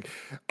guess. Like,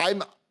 I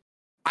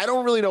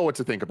don't really know what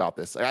to think about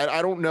this.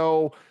 I don't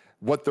know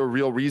what the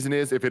real reason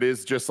is. If it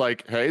is just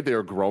like, hey,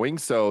 they're growing,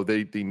 so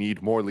they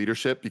need more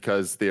leadership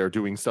because they are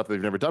doing stuff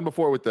they've never done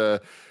before with the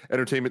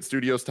entertainment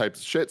studios type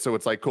of shit. So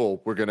it's like,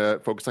 cool, we're going to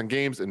focus on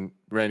games and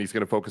Randy's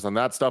going to focus on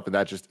that stuff. And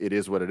that just, it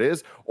is what it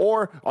is.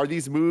 Or are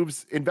these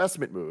moves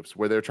investment moves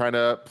where they're trying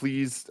to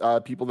please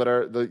people that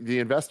are the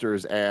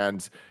investors?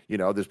 And, you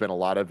know, there's been a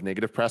lot of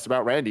negative press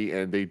about Randy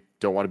and they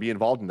don't want to be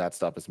involved in that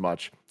stuff as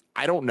much.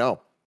 I don't know.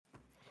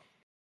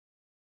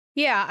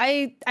 Yeah,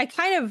 I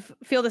kind of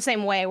feel the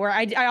same way, where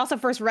I also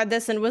first read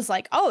this and was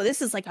like, oh, this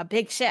is like a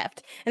big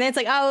shift. And then it's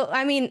like, oh,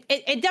 I mean,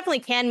 it definitely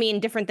can mean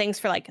different things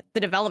for like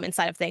the development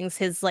side of things,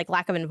 his like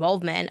lack of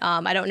involvement.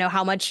 I don't know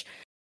how much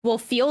we'll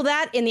feel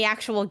that in the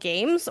actual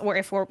games, or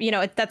if we're, you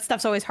know, that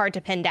stuff's always hard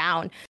to pin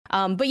down.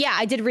 But yeah,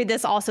 I did read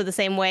this also the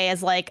same way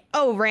as like,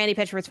 oh, Randy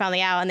Pitchford's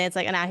finally out. And then it's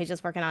like, now he's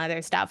just working on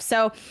other stuff.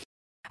 So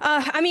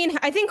I mean,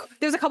 I think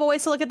there's a couple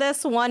ways to look at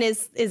this. One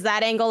is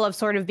that angle of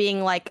sort of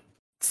being like,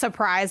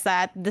 surprised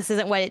that this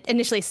isn't what it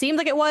initially seemed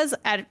like it was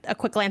at a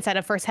quick glance at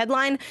a first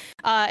headline.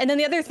 And then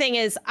the other thing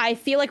is I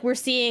feel like we're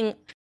seeing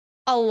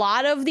a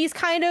lot of these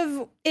kind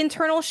of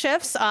internal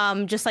shifts,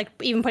 just like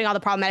even putting all the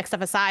problematic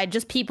stuff aside,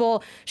 just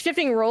people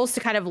shifting roles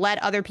to kind of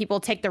let other people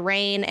take the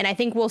reign. And I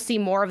think we'll see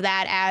more of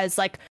that as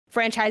like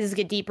franchises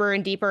get deeper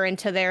and deeper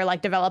into their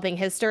like developing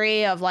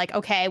history of like,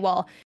 okay,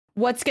 well,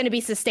 what's going to be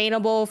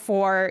sustainable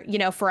for, you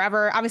know,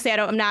 forever. Obviously,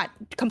 I'm not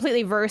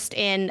completely versed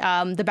in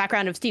the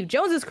background of Steve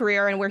Jones's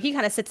career and where he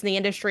kind of sits in the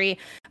industry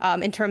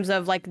in terms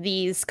of like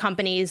these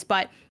companies.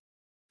 But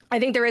I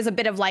think there is a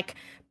bit of like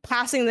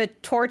passing the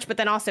torch, but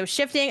then also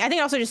shifting. I think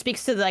it also just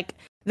speaks to like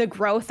the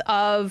growth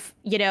of,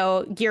 you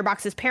know,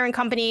 Gearbox's parent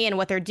company and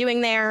what they're doing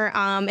there.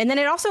 And then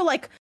it also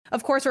like,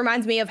 of course,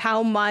 reminds me of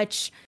how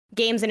much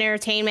games and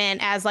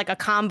entertainment as like a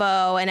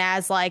combo and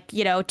as like,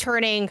 you know,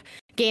 turning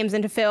games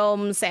into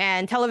films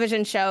and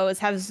television shows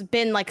has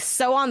been like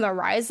so on the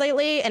rise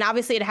lately. And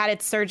obviously it had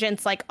its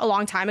surgence like a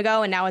long time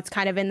ago, and now it's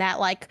kind of in that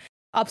like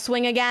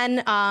upswing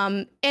again.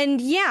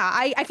 And yeah,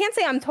 I can't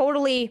say I'm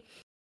totally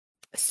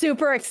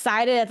super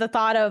excited at the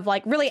thought of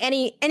like really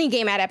any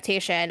game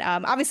adaptation.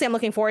 Obviously I'm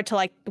looking forward to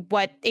like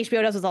what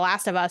HBO does with The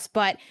Last of Us,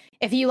 but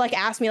if you like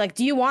ask me like,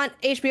 do you want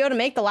HBO to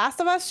make The Last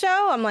of Us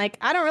show? I'm like,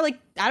 I don't really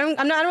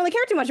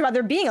care too much about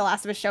there being a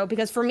Last of Us show,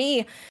 because for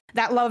me,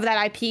 that love of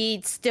that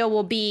IP still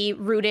will be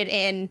rooted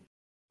in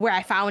where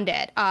I found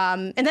it.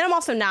 And then I'm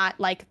also not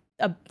like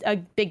a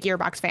big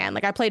Gearbox fan.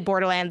 Like I played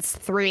Borderlands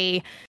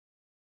 3.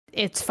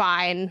 It's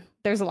fine.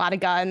 There's a lot of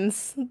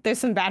guns. There's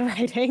some bad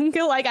writing.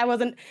 Like I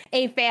wasn't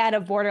a fan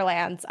of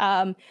Borderlands.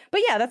 But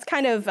yeah, that's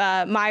kind of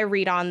my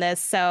read on this.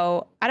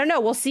 So I don't know.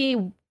 We'll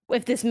see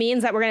if this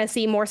means that we're going to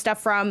see more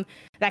stuff from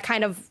that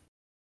kind of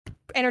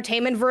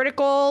entertainment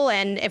vertical,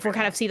 and if we'll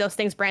kind of see those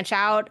things branch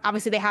out.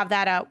 Obviously they have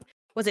that,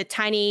 was it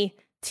Tiny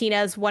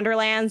Tina's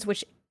Wonderlands,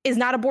 which is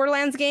not a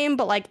Borderlands game,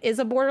 but like is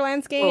a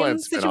Borderlands game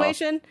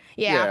situation.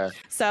 Yeah.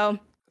 So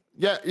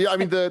yeah. I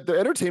mean, the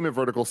entertainment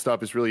vertical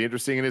stuff is really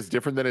interesting, and it's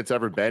different than it's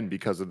ever been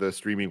because of the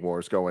streaming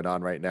wars going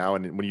on right now.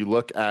 And when you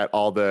look at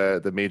all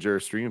the major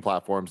streaming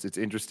platforms, it's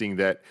interesting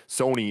that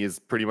Sony is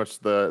pretty much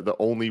the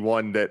only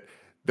one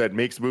that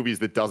makes movies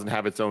that doesn't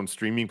have its own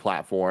streaming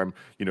platform.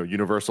 You know,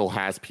 Universal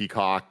has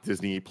Peacock,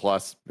 Disney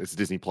Plus. It's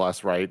Disney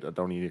Plus, right? I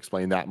don't need to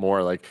explain that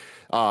more. Like,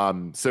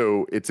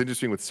 so it's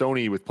interesting with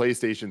Sony, with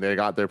PlayStation. They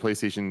got their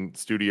PlayStation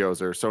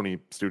Studios, or Sony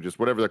Studios,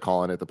 whatever they're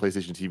calling it, the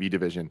PlayStation TV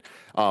division,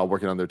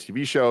 working on their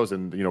TV shows.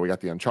 And you know, we got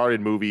the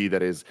Uncharted movie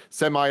that is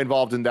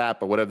semi-involved in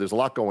that, but whatever. There's a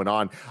lot going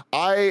on.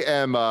 I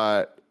am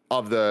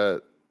of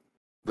the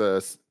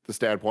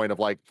standpoint of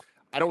like,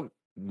 I don't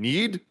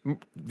need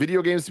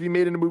video games to be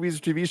made into movies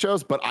or TV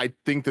shows, but I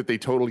think that they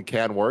totally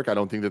can work. I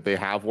don't think that they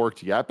have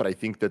worked yet, but I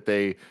think that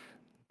they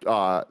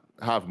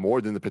have more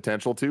than the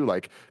potential to.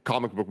 Like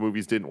comic book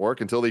movies didn't work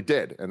until they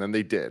did, and then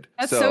they did.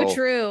 That's so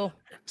true.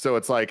 So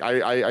it's like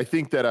I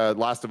think that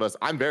Last of Us,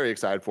 I'm very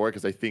excited for it,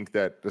 because I think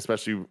that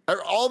especially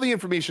all the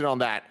information on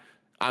that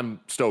I'm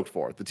stoked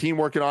for. The team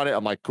working on it,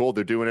 I'm like, cool,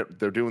 they're doing it.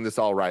 They're doing this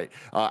all right.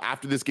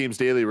 After this Games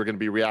Daily, we're going to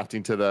be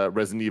reacting to the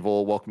Resident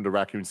Evil Welcome to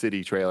Raccoon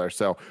City trailer.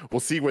 So we'll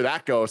see where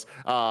that goes.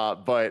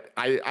 But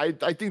I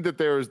think that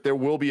there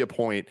will be a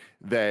point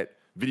that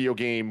video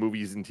game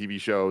movies and TV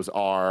shows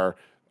are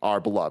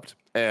beloved.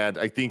 And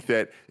I think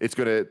that it's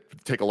going to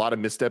take a lot of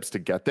missteps to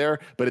get there.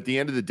 But at the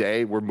end of the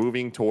day, we're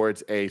moving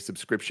towards a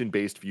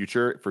subscription-based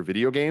future for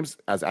video games,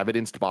 as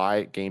evidenced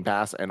by Game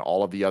Pass and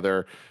all of the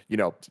other,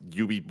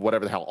 UB,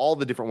 whatever the hell, all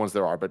the different ones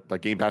there are. But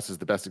like Game Pass is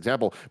the best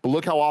example. But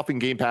look how often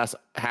Game Pass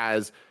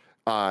has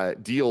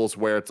deals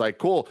where it's like,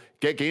 cool,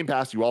 get Game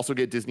Pass. You also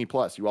get Disney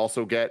Plus. You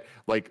also get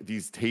like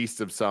these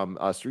tastes of some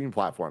streaming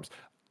platforms.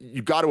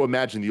 You've got to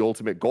imagine the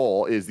ultimate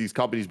goal is these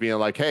companies being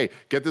like, hey,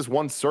 get this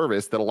one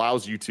service that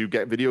allows you to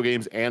get video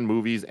games and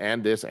movies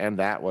and this and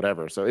that,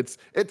 whatever. So it's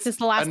just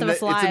The Last of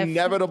Us Live. It's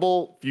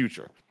inevitable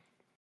future.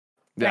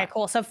 Yeah. Right,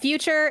 cool. So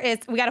future is,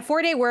 we got a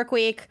 4-day work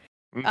week.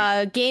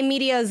 Game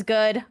media is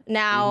good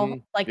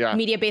now,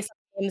 media based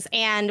on games,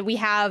 and we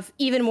have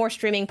even more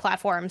streaming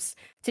platforms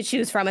to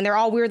choose from, and they're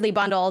all weirdly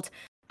bundled.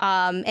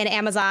 And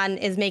Amazon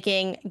is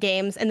making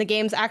games, and the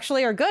games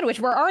actually are good, which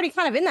we're already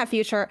kind of in that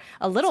future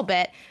a little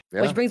bit,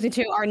 which brings me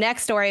to our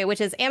next story, which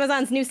is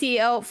Amazon's new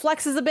CEO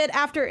flexes a bit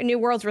after New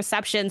World's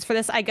receptions. For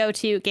this, I go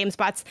to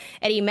GameSpot's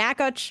Eddie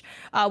Makuch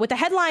with the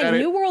headline,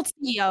 Janet, New World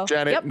CEO.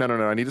 Janet,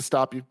 no. I need to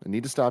stop you. I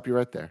need to stop you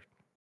right there.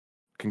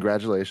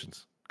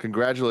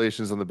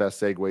 Congratulations on the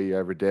best segue you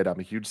ever did. I'm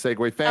a huge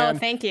segue fan. Oh,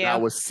 thank you. That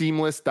was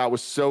seamless. That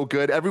was so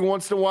good. Every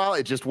once in a while,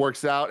 it just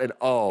works out. And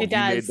you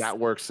made that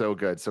work so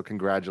good. So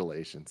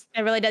congratulations.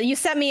 It really does. You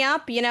set me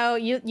up.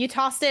 You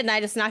tossed it, and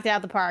I just knocked it out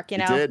of the park. You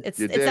did.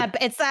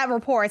 It's that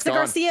rapport. It's the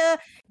Garcia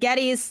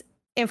Getty's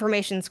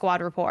Information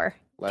Squad rapport.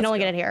 You can only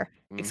get it here.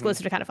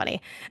 Exclusive to Kind of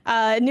Funny.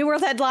 New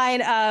World headline.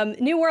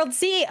 New World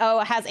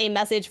CEO has a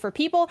message for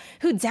people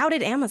who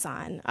doubted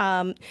Amazon.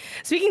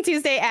 Speaking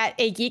Tuesday at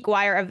a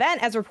GeekWire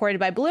event, as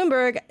reported by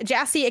Bloomberg,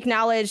 Jassy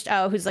acknowledged,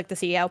 who's like the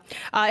CEO,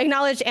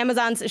 acknowledged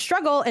Amazon's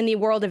struggle in the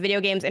world of video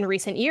games in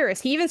recent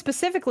years. He even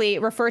specifically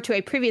referred to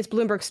a previous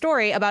Bloomberg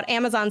story about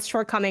Amazon's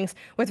shortcomings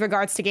with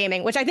regards to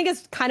gaming, which I think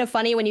is kind of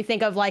funny when you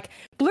think of like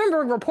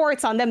Bloomberg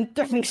reports on them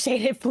throwing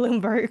shade at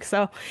Bloomberg.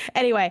 So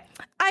anyway,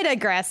 I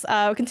digress.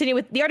 Continue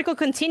with the article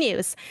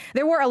continues.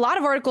 There were a lot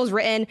of articles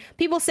written,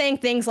 people saying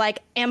things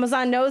like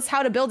Amazon knows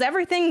how to build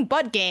everything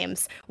but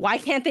games. Why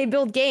can't they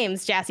build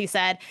games? Jassy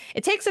said.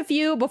 It takes a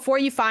few before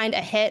you find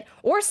a hit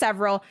or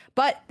several,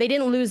 but they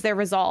didn't lose their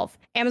resolve.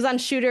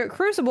 Amazon's shooter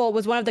Crucible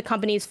was one of the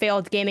company's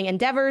failed gaming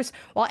endeavors,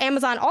 while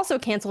Amazon also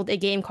canceled a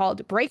game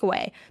called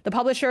Breakaway. The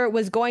publisher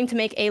was going to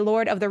make a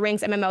Lord of the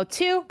Rings MMO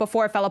 2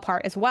 before it fell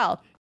apart as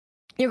well.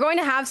 You're going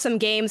to have some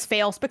games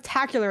fail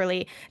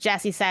spectacularly,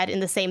 Jassy said in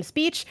the same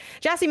speech.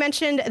 Jassy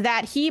mentioned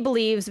that he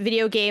believes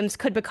video games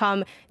could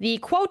become the,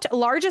 quote,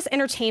 largest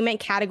entertainment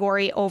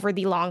category over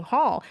the long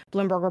haul,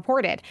 Bloomberg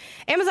reported.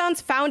 Amazon's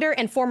founder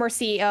and former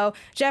CEO,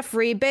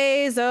 Jeffrey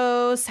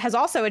Bezos, has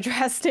also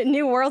addressed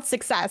New World's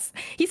success.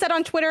 He said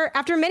on Twitter,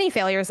 after many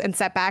failures and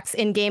setbacks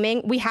in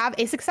gaming, we have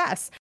a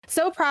success.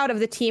 So proud of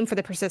the team for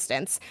the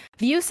persistence.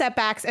 View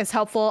setbacks as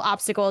helpful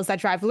obstacles that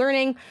drive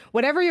learning.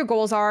 Whatever your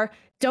goals are,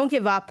 don't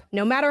give up,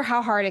 no matter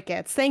how hard it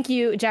gets. Thank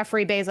you,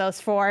 Jeffrey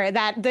Bezos, for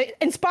that.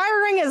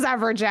 Inspiring as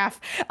ever, Jeff.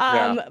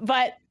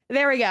 But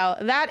there we go.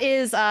 That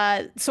is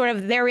sort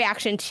of their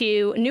reaction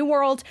to New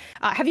World.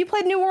 Have you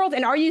played New World,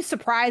 and are you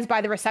surprised by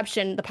the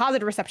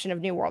positive reception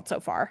of New World so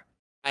far?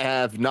 I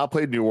have not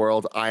played New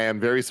World. I am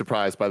very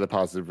surprised by the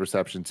positive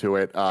reception to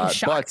it.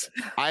 But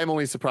I am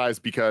only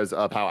surprised because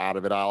of how out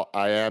of it I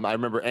am. I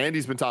remember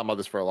Andy's been talking about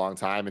this for a long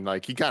time, and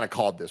like he kind of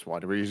called this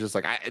one where he's just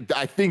like,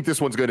 I think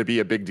this one's going to be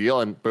a big deal,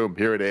 and boom,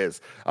 here it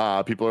is.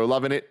 People are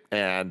loving it,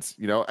 and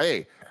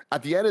hey,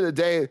 at the end of the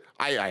day,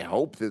 I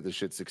hope that the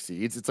shit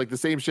succeeds. It's like the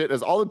same shit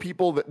as all the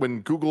people that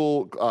when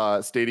Google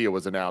Stadia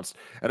was announced,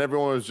 and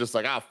everyone was just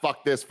like,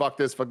 fuck this.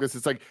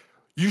 It's like,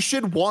 you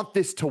should want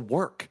this to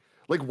work.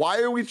 Like,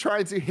 why are we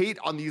trying to hate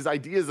on these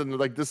ideas and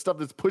like this stuff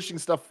that's pushing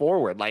stuff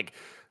forward? Like,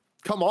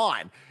 come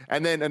on.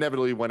 And then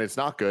inevitably when it's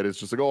not good, it's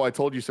just like, oh, I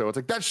told you so. It's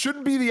like, that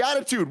shouldn't be the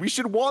attitude. We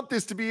should want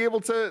this to be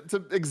able to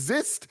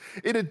exist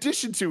in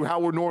addition to how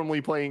we're normally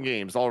playing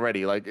games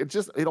already. Like,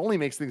 it only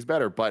makes things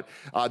better. But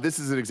this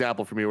is an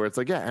example for me where it's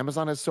like, yeah,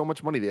 Amazon has so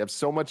much money. They have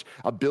so much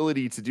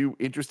ability to do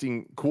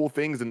interesting, cool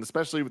things. And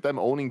especially with them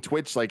owning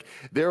Twitch, like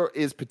there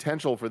is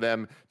potential for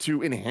them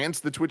to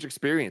enhance the Twitch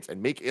experience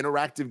and make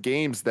interactive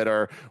games that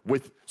are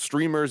with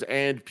streamers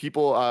and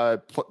people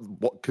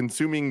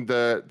consuming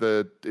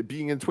the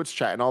being in Twitch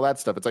chat and all that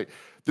stuff. It's like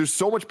there's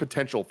so much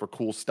potential for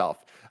cool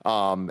stuff,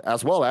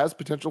 as well as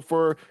potential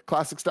for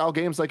classic style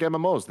games like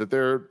MMOs that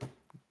they're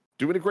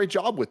doing a great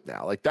job with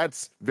now. Like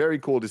that's very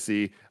cool to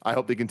see. I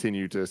hope they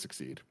continue to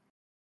succeed.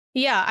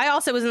 Yeah, I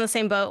also was in the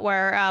same boat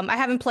where I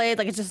haven't played,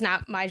 like it's just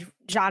not my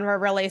genre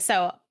really.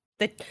 So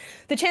the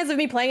chance of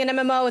me playing an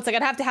MMO, it's like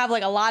I'd have to have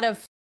like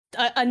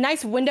a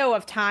nice window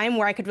of time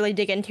where I could really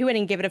dig into it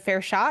and give it a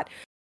fair shot.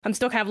 I'm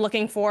still kind of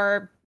looking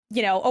for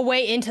a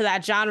way into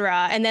that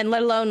genre. And then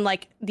let alone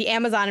like the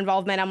Amazon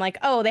involvement, I'm like,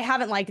 oh, they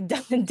haven't like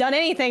done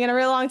anything in a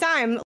really long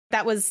time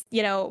that was,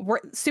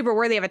 super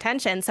worthy of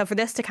attention. So for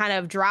this to kind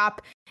of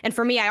drop, and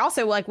for me, I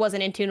also like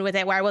wasn't in tune with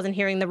it, where I wasn't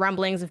hearing the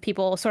rumblings of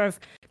people sort of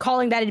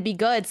calling that it'd be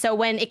good. So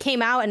when it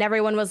came out and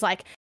everyone was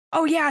like,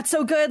 oh yeah, it's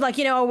so good, like,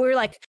 we were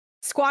like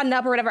squatting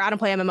up or whatever. I don't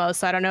play MMOs,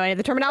 so I don't know any of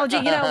the terminology.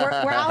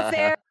 We're out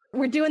there.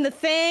 We're doing the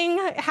thing,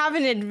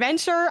 having an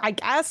adventure, I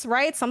guess,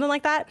 right? Something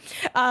like that.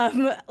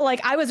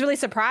 I was really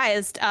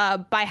surprised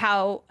by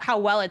how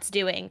well it's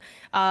doing.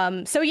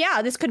 So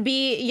yeah, this could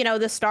be,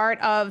 the start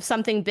of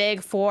something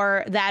big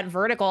for that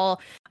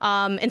vertical.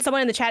 And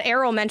someone in the chat,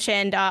 Errol,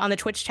 mentioned on the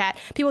Twitch chat,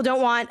 people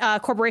don't want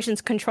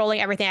corporations controlling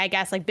everything, I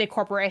guess, like big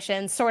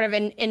corporations, sort of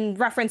in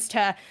reference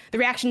to the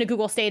reaction to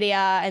Google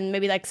Stadia and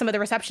maybe like some of the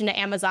reception to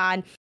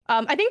Amazon.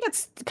 I think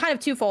that's kind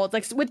of twofold.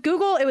 Like with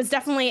Google, it was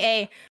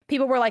definitely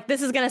people were like,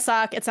 this is going to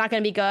suck. It's not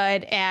going to be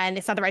good. And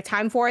it's not the right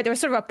time for it. There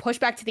was sort of a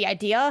pushback to the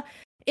idea,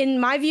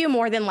 in my view,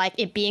 more than like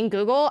it being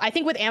Google. I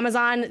think with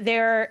Amazon,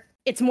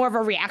 it's more of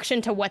a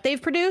reaction to what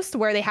they've produced,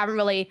 where they haven't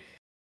really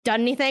done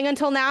anything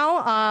until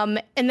now.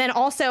 And then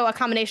also a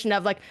combination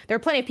of like, there are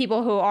plenty of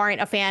people who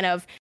aren't a fan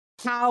of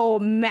how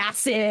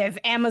massive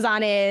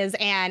Amazon is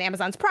and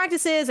Amazon's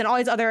practices and all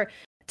these other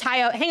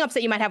hang-ups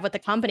that you might have with the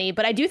company.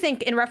 But I do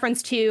think in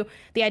reference to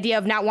the idea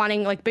of not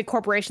wanting like big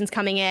corporations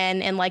coming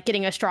in and like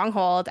getting a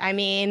stronghold, I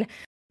mean,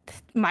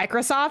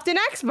 Microsoft and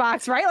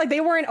Xbox, right? Like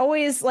they weren't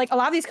always like, a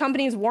lot of these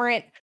companies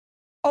weren't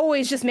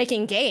always just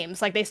making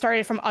games. Like they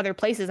started from other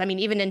places. I mean,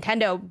 even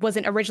Nintendo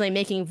wasn't originally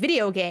making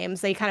video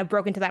games. They kind of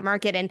broke into that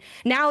market, and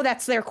now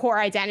that's their core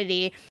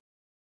identity.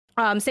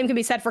 Same can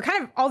be said for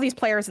kind of all these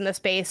players in the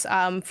space,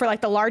 for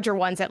like the larger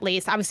ones, at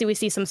least. Obviously, we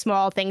see some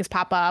small things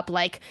pop up,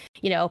 like,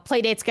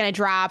 Playdate's going to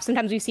drop.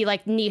 Sometimes we see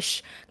like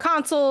niche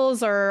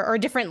consoles or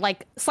different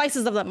like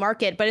slices of the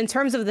market. But in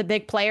terms of the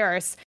big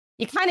players,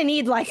 you kind of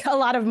need like a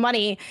lot of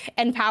money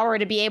and power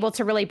to be able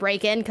to really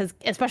break in, because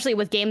especially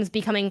with games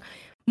becoming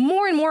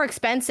more and more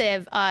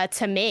expensive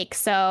to make.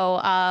 So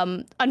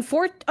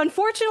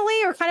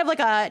unfortunately, or kind of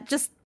like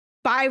just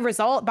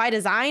by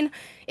design,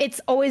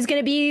 it's always going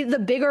to be the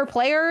bigger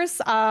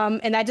players.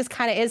 And that just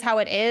kind of is how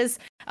it is.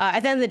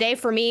 At the end of the day,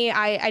 for me,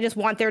 I just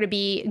want there to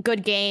be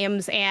good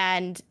games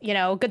and,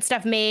 good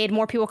stuff made,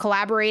 more people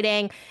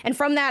collaborating. And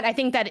from that, I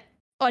think that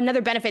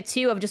another benefit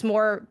too of just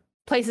more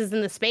places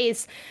in the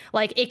space,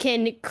 like it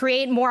can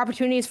create more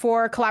opportunities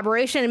for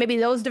collaboration. And maybe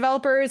those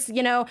developers,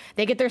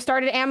 they get their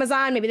start at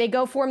Amazon, maybe they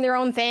go form their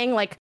own thing.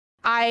 Like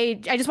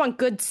I just want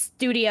good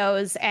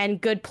studios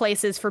and good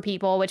places for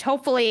people, which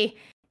hopefully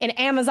an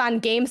Amazon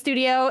game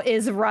studio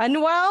is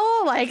run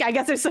well. Like, I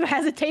guess there's some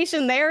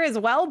hesitation there as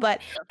well.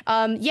 But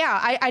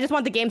I just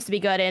want the games to be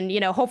good. And,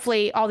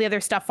 hopefully all the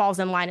other stuff falls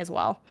in line as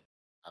well.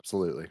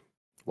 Absolutely.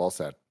 Well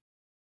said.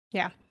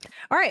 Yeah.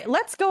 All right.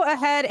 Let's go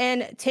ahead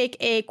and take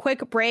a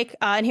quick break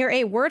and hear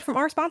a word from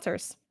our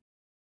sponsors.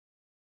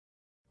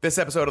 This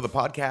episode of the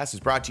podcast is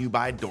brought to you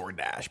by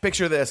DoorDash.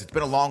 Picture this. It's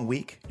been a long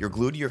week. You're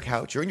glued to your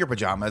couch. You're in your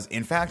pajamas.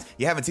 In fact,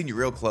 you haven't seen your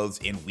real clothes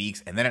in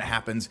weeks, and then it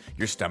happens.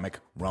 Your stomach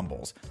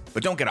rumbles.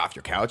 But don't get off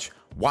your couch.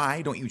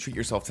 Why don't you treat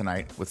yourself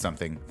tonight with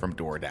something from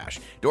DoorDash?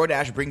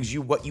 DoorDash brings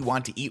you what you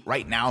want to eat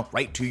right now,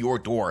 right to your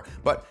door.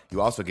 But you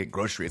also get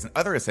groceries and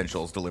other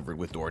essentials delivered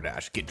with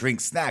DoorDash. Get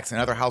drinks, snacks,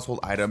 and other household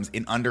items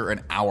in under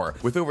an hour.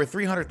 With over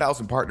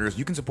 300,000 partners,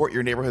 you can support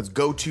your neighborhood's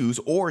go-tos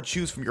or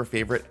choose from your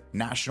favorite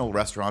national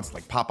restaurants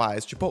like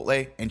Popeyes,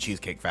 Chipotle, and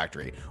Cheesecake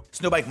Factory.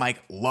 Snowbike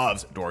Mike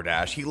loves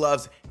DoorDash. He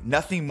loves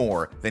nothing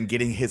more than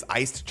getting his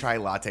iced chai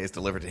lattes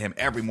delivered to him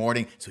every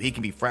morning so he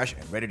can be fresh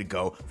and ready to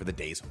go for the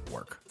day's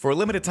work. For a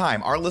limited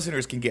time, our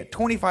listeners can get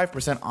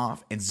 25%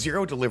 off and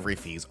zero delivery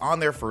fees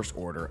on their first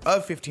order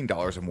of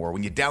 $15 or more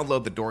when you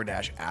download the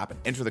DoorDash app and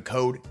enter the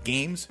code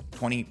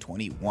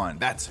GAMES2021.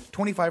 That's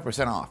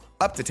 25% off,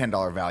 up to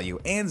 $10 value,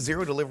 and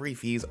zero delivery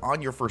fees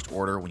on your first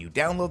order when you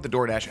download the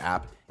DoorDash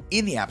app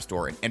in the App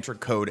Store and enter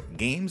code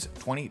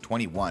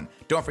GAMES2021.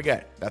 Don't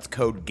forget, that's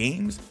code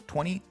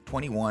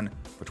GAMES2021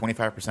 for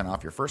 25%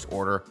 off your first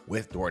order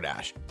with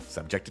DoorDash.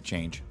 Subject to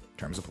change.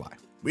 Terms apply.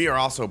 We are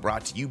also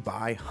brought to you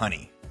by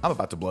Honey. I'm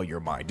about to blow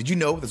your mind. Did you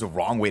know there's a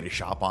wrong way to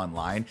shop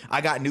online?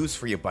 I got news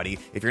for you, buddy.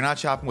 If you're not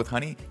shopping with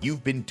Honey,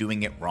 you've been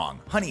doing it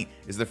wrong. Honey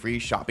is the free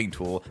shopping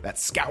tool that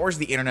scours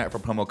the internet for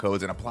promo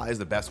codes and applies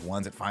the best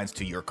ones it finds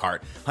to your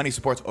cart. Honey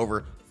supports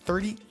over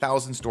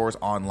 30,000 stores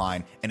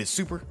online and is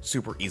super,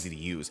 super easy to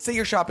use. Say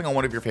you're shopping on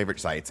one of your favorite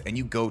sites and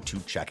you go to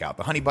checkout.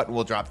 The Honey button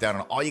will drop down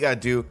and all you gotta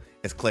do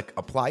is click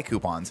apply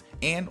coupons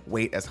and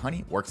wait as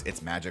Honey works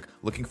its magic,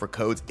 looking for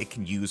codes it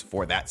can use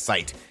for that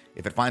site.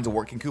 If it finds a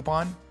working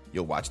coupon,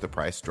 you'll watch the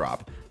price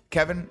drop.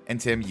 Kevin and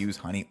Tim use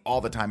Honey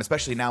all the time,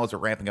 especially now as we're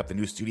ramping up the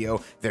new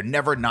studio. They're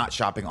never not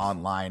shopping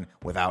online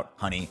without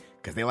Honey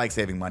because they like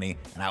saving money,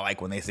 and I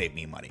like when they save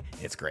me money.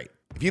 It's great.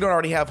 If If you don't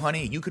already have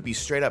Honey, you could be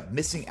straight up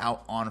missing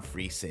out on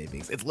free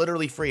savings. It's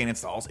literally free and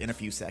installs in a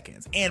few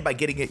seconds. And by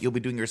getting it, you'll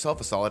be doing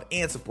yourself a solid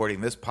and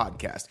supporting this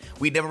podcast.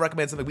 We never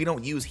recommend something we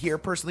don't use here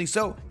personally,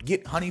 so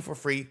get Honey for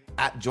free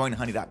at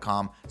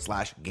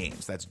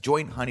joinhoney.com/games. That's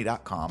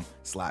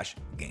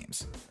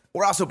joinhoney.com/games.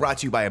 We're also brought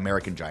to you by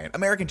American Giant.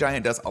 American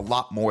Giant does a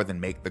lot more than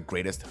make the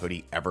greatest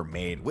hoodie ever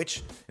made,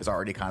 which is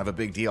already kind of a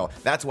big deal.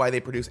 That's why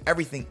they produce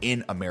everything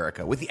in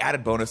America, with the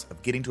added bonus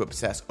of getting to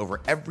obsess over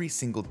every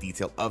single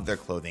detail of their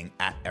clothing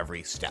at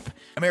every step.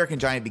 American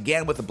Giant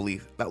began with the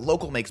belief that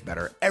local makes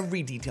better,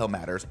 every detail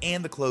matters,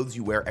 and the clothes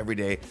you wear every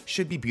day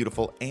should be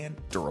beautiful and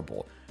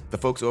durable. The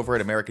folks over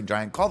at American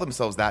Giant call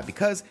themselves that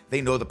because they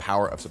know the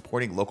power of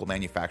supporting local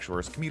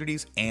manufacturers,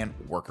 communities, and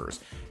workers.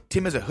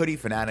 Tim is a hoodie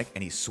fanatic,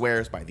 and he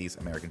swears by these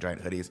American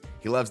Giant hoodies.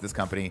 He loves this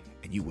company,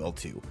 and you will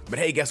too. But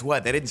hey, guess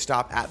what? They didn't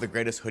stop at the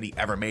greatest hoodie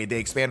ever made. They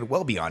expanded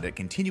well beyond it,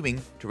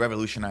 continuing to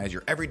revolutionize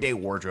your everyday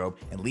wardrobe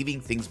and leaving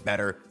things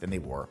better than they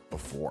were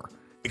before.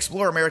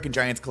 Explore American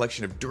Giant's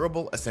collection of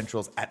durable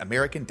essentials at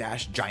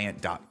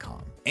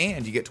american-giant.com.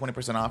 And you get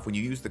 20% off when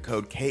you use the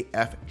code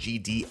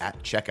KFGD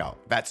at checkout.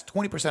 That's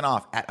 20%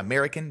 off at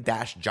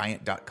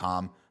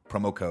american-giant.com,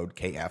 promo code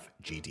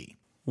KFGD.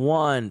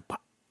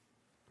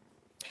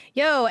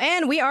 Yo,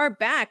 and we are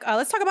back.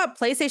 Let's talk about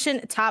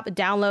PlayStation top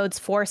downloads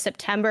for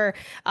September.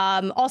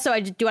 Also, I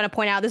do want to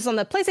point out this is on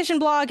the PlayStation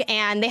blog,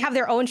 and they have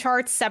their own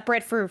charts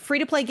separate for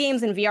free-to-play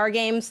games and VR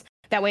games.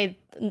 That way,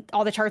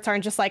 all the charts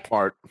aren't just like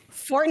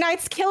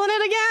Fortnite's killing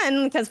it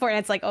again, because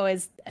Fortnite's like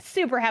always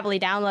super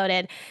heavily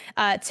downloaded.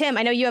 Tim,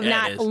 I know you have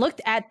not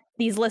looked at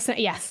these lists.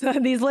 Yes,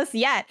 these lists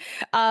yet.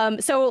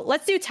 So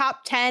let's do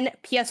top 10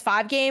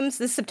 PS5 games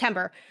this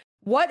September.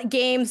 What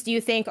games do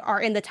you think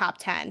are in the top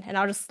 10? And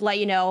I'll just let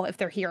you know if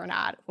they're here or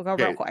not. We'll go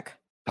real quick.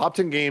 Top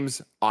 10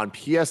 games on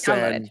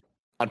PSN,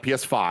 on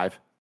PS5.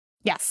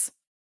 Yes.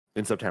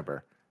 In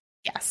September.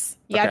 Yes.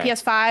 You got a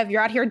PS5.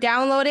 You're out here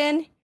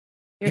downloading.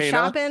 You're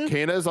shopping.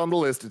 Kana is on the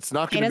list. It's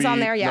not going to be on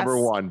there, yes. number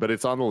one, but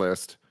it's on the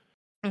list.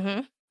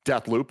 Mm-hmm.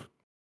 Deathloop.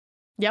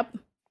 Yep.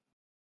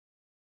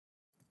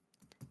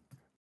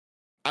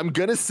 I'm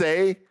going to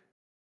say,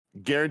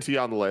 guarantee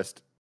on the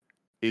list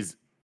is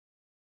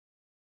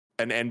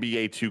an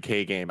NBA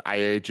 2K game.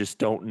 I just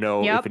don't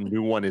know if a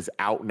new one is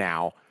out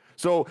now.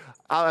 So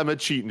I'm going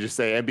to cheat and just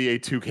say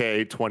NBA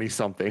 2K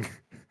 20-something.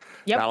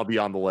 Yep. That'll be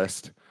on the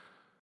list.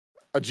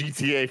 A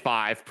GTA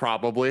 5,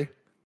 probably.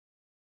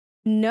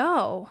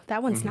 No,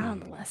 that one's not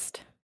on the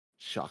list.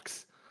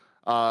 Shucks.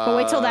 But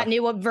wait till that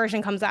new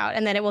version comes out,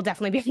 and then it will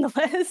definitely be on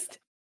the list.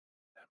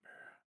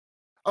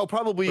 Oh,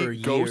 probably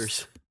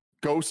Ghost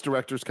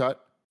Director's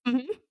Cut.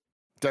 Mm-hmm.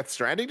 Death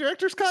Stranding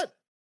Director's Cut?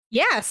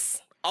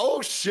 Yes.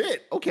 Oh,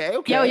 shit. Okay.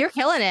 Yo, you're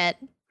killing it.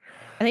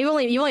 I think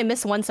you only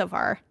missed one so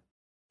far.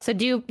 So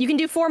you can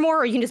do 4 more,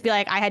 or you can just be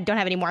like, don't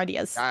have any more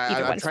ideas.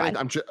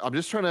 I'm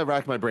just trying to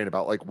rack my brain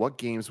about like what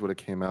games would have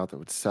came out that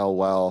would sell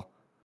well.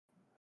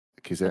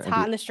 It's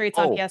hot in the streets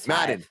on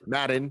PS5.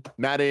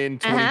 Madden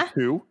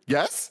 22.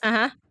 Yes.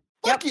 Fuck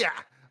yeah.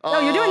 No,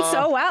 you're doing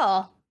so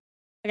well.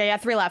 Okay, yeah,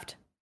 3 left.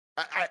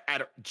 I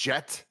don't,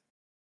 Jet.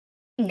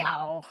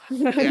 No.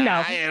 Yeah,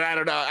 no. I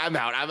don't know. I'm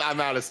out.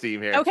 I'm out of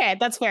steam here. Okay,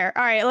 that's fair.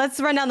 All right, let's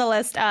run down the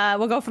list.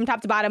 We'll go from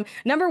top to bottom.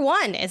 Number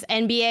 1 is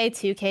NBA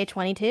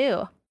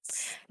 2K22.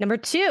 Number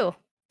 2,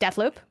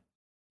 Deathloop.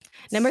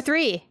 Number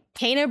 3,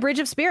 Kena Bridge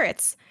of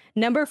Spirits.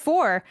 Number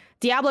 4,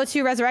 Diablo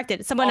 2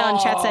 Resurrected. Someone on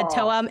chat said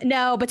Toem.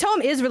 No, but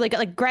Toem is really good.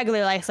 Like Greg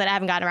Lee said, I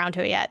haven't gotten around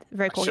to it yet.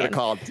 Very cool game. Should have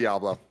called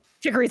Diablo.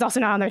 Chicory's also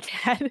not on their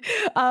chat.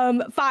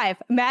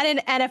 5,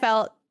 Madden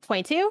NFL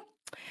 22.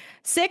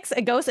 6,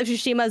 A Ghost of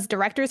Tsushima's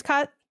Director's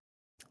Cut.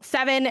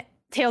 7,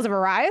 Tales of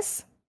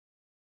Arise.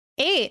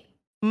 8,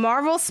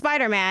 Marvel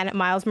Spider-Man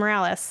Miles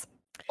Morales.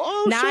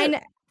 9,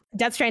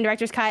 Death Stranding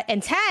Director's Cut.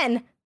 And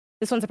 10,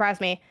 this one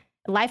surprised me,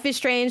 Life is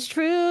Strange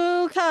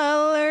True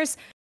Colors.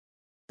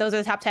 Those are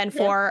the top 10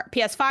 for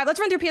PS5. Let's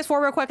run through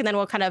PS4 real quick, and then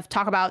we'll kind of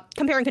talk about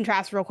compare and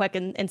contrast real quick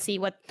and see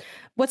what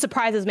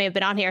surprises may have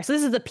been on here. So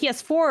this is the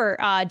PS4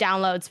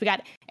 downloads. We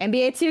got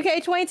NBA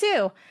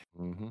 2K22.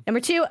 Mm-hmm. Number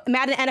 2,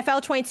 Madden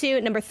NFL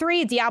 22. Number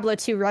 3, Diablo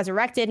 2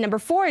 Resurrected. Number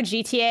 4,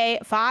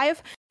 GTA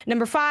 5.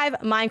 Number 5,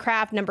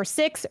 Minecraft. Number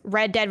 6,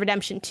 Red Dead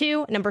Redemption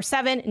 2. Number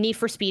 7, Need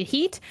for Speed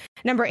Heat.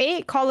 Number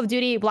 8, Call of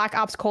Duty Black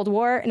Ops Cold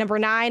War. Number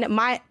 9,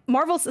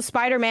 Marvel's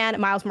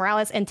Spider-Man Miles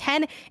Morales. And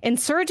 10,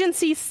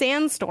 Insurgency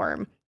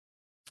Sandstorm.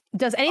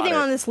 Does anything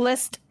on this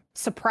list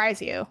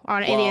surprise you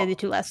on any of the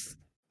 2 lists?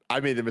 I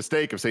made the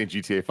mistake of saying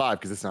GTA 5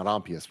 because it's not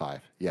on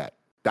PS5 yet.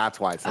 That's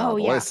why it's not on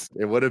the list.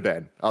 It would have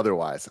been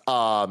otherwise.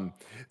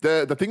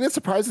 The thing that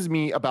surprises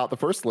me about the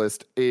first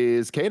list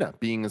is Kena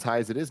being as high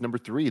as it is, number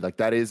 3. Like,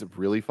 that is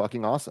really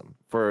fucking awesome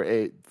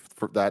for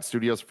that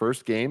studio's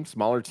first game,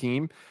 smaller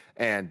team,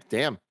 and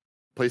damn,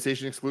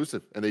 PlayStation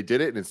exclusive. And they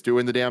did it, and it's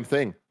doing the damn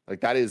thing. Like,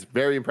 that is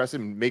very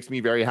impressive. Makes me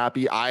very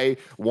happy. I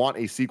want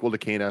a sequel to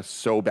Kena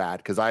so bad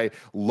because I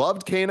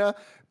loved Kena,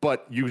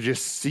 but you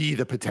just see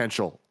the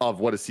potential of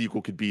what a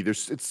sequel could be.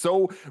 It's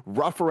so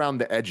rough around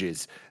the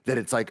edges that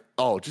it's like,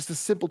 oh, just a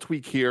simple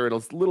tweak here and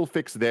a little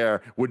fix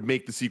there would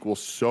make the sequel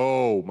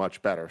so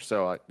much better.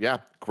 So, yeah,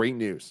 great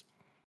news.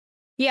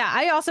 Yeah,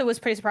 I also was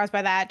pretty surprised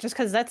by that just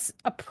because that's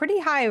a pretty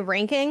high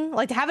ranking.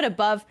 Like, to have it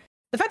above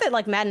the fact that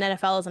like Madden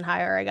NFL isn't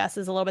higher, I guess,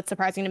 is a little bit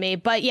surprising to me.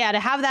 But yeah, to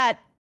have that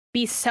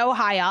be so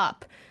high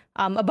up,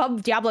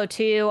 above Diablo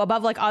 2,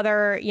 above like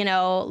other,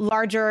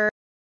 larger,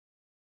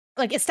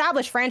 like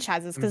established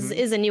franchises, because it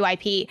is a new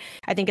IP,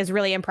 I think is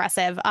really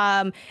impressive.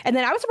 And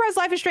then I was surprised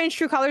Life is Strange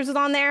True Colors is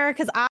on there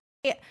because I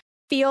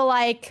feel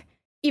like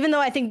even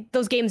though I think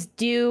those games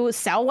do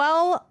sell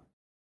well,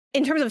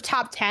 in terms of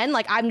top 10,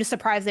 like I'm just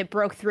surprised it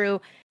broke through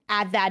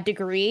at that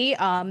degree,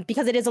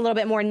 because it is a little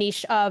bit more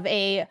niche of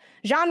a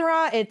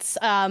genre. It's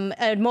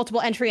a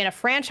multiple entry in a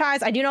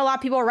franchise. I do know a lot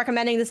of people are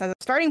recommending this as a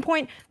starting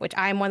point, which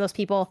I'm one of those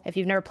people. If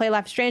you've never played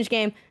Life is Strange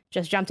game,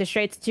 just jump to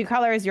straight to Two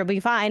Colors, you'll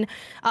be fine.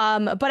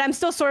 But I'm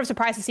still sort of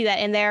surprised to see that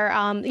in there.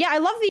 Yeah, I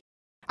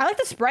like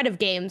the spread of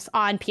games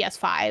on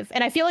PS5,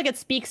 and I feel like it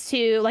speaks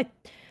to like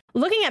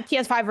looking at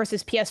PS5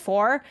 versus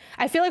PS4.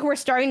 I feel like we're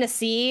starting to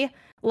see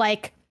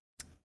like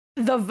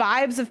the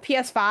vibes of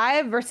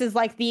PS5 versus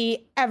like the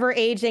ever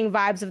aging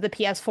vibes of the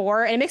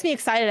PS4. And it makes me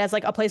excited as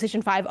like a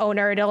PlayStation 5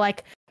 owner to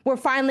like, we're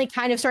finally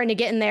kind of starting to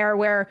get in there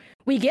where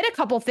we get a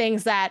couple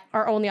things that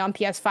are only on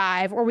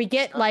PS5, or we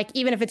get like,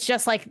 even if it's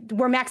just like,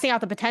 we're maxing out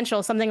the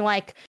potential, something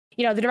like,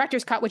 the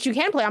director's cut, which you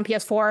can play on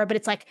PS4, but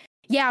it's like,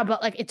 yeah,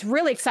 but like, it's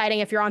really exciting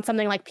if you're on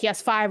something like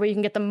PS5 where you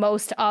can get the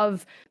most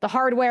of the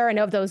hardware and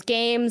of those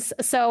games.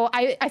 So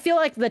I feel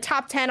like the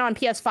top 10 on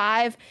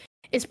PS5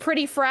 is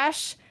pretty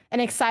fresh and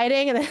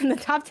exciting, and then the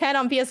top 10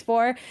 on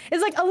PS4 is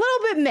like a little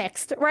bit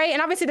mixed, right?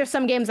 And obviously there's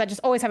some games that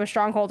just always have a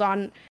stronghold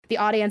on the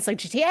audience, like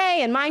GTA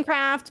and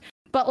Minecraft,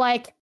 but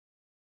like,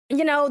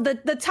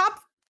 the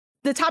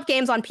top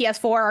games on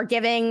PS4 are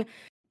giving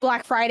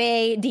Black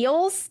Friday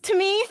deals to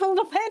me a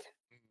little bit.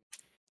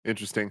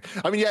 Interesting.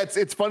 I mean, yeah,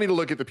 it's funny to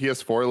look at the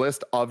PS4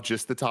 list of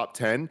just the top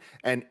 10.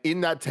 And in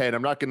that 10,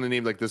 I'm not going to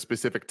name like the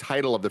specific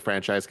title of the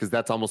franchise because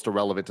that's almost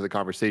irrelevant to the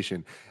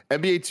conversation.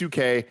 NBA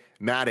 2K,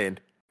 Madden,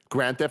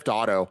 Grand Theft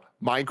Auto,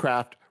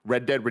 Minecraft,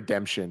 Red Dead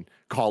Redemption,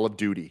 Call of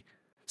Duty.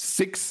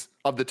 6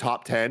 of the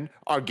top 10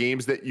 are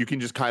games that you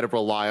can just kind of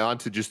rely on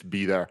to just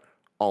be there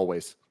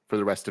always for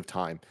the rest of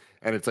time.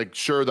 And it's like,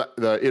 sure,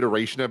 the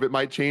iteration of it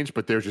might change,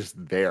 but they're just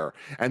there.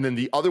 And then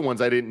the other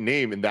ones I didn't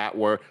name in that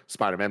were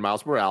Spider-Man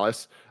Miles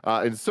Morales,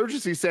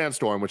 Insurgency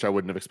Sandstorm, which I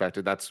wouldn't have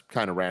expected. That's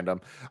kind of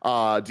random.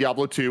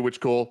 Diablo 2,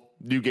 which cool.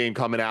 New game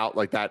coming out.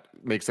 Like, that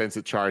makes sense.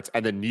 It charts.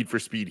 And then Need for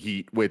Speed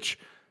Heat, which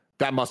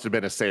that must have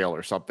been a sale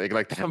or something.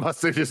 Like, that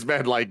must have just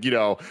been like,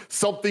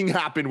 something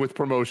happened with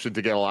promotion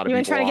to get a lot of people. You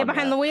want to try to get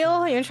behind the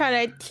wheel? You want to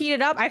try to heat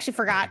it up? I actually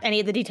forgot any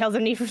of the details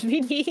of Need for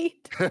Speed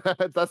Heat.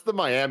 That's the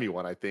Miami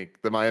one, I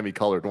think. The Miami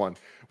colored one,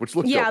 which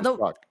looks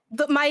the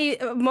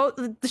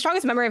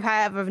strongest memory I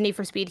have of Need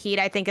for Speed Heat,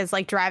 I think, is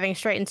like driving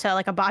straight into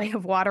like a body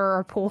of water or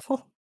a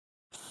pool.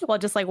 Well,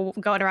 just like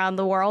going around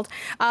the world.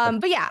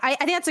 But yeah, I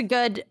think that's a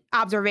good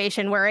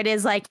observation where it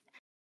is like,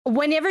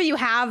 whenever you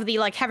have the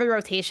like heavy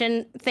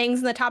rotation things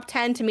in the top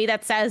 10, to me,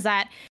 that says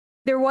that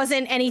there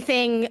wasn't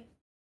anything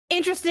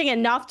interesting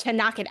enough to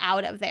knock it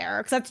out of there.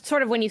 Because that's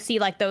sort of when you see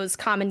like those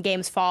common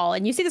games fall.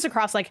 And you see this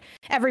across like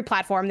every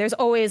platform. There's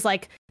always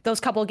like those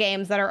couple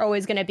games that are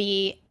always going to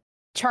be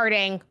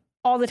charting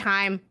all the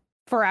time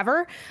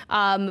forever.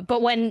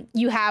 But when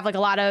you have like a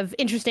lot of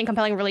interesting,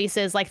 compelling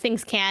releases, like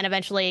things can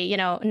eventually,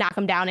 knock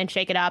them down and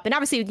shake it up. And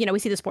obviously, we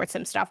see the sports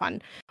sim stuff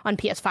on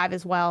PS5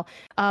 as well.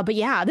 But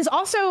yeah, this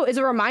also is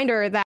a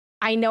reminder that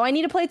I know I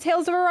need to play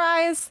Tales of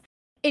Arise.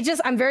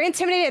 I'm very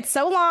intimidated. It's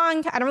so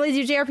long. I don't really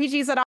do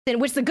JRPGs that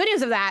often, which the good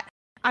news of that,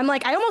 I'm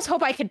like, I almost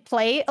hope I could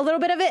play a little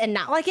bit of it and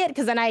not like it,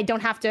 because then I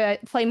don't have to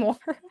play more.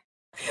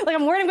 Like,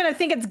 I'm worried I'm going to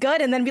think it's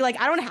good and then be like,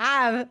 I don't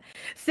have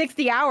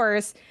 60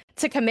 hours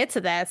to commit to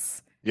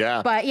this.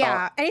 Yeah. But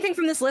yeah, anything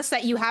from this list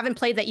that you haven't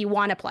played that you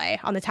want to play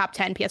on the top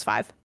 10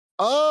 PS5?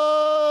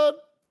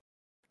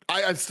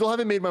 I still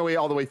haven't made my way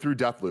all the way through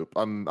Deathloop.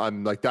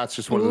 I'm like, that's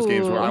just one of those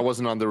games where I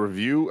wasn't on the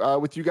review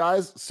with you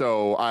guys.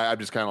 So I'm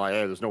just kind of like,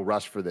 hey, there's no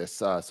rush for this.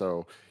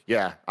 So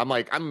yeah,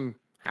 I'm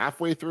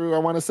halfway through, I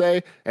want to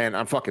say, and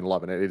I'm fucking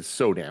loving it. It's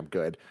so damn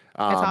good.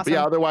 Awesome. But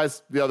yeah,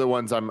 otherwise, the other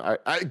ones,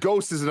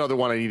 Ghost is another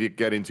one I need to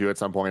get into at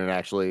some point and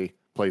actually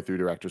play through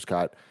Director's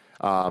Cut.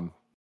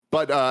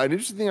 But an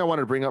interesting thing I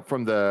wanted to bring up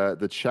from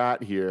the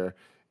chat here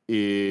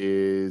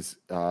is,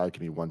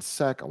 give me one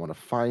sec. I want to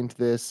find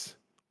this.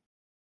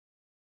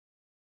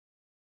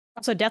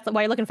 Also,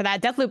 while you're looking for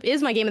that, Deathloop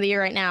is my game of the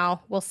year right now.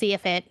 We'll see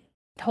if it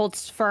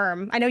holds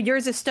firm. I know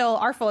yours is still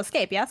Artful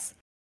Escape, yes?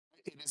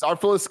 It is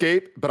Artful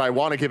Escape, but I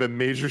want to give a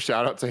major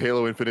shout out to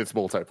Halo Infinite's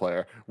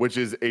multiplayer, which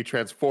is a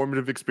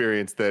transformative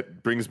experience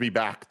that brings me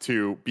back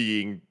to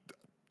being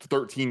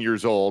 13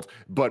 years old,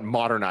 but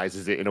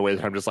modernizes it in a way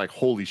that I'm just like,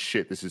 holy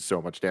shit, this is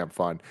so much damn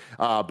fun.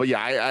 But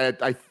yeah,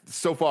 I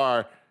so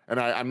far and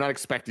I'm not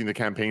expecting the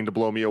campaign to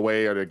blow me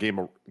away at a game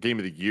of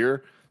the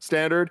year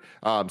standard.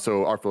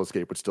 So Artful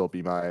Escape would still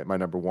be my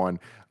number one.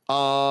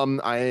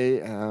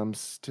 I am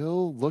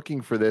still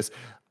looking for this.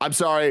 I'm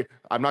sorry,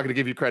 I'm not going to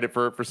give you credit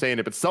for saying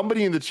it, but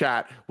somebody in the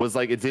chat was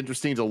like, it's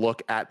interesting to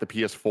look at the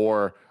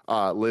PS4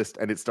 list,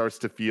 and it starts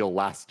to feel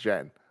last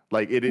gen.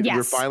 Like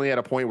we're finally at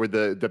a point where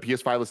the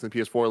PS5 list and the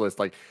PS4 list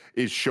like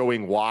is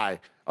showing why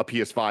a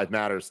PS5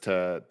 matters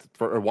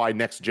or why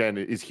next gen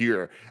is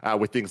here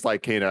with things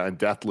like Kena and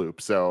Deathloop.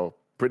 So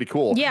pretty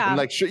cool. Yeah. And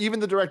like even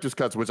the director's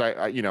cuts, which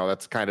I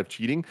that's kind of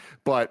cheating,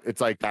 but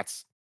it's like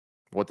that's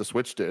what the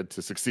Switch did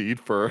to succeed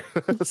for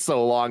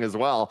so long as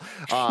well.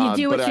 You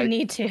do what you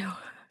need to.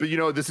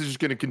 But this is just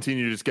going to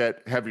continue to just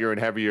get heavier and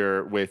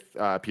heavier with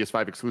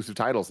PS5 exclusive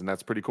titles, and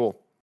that's pretty cool.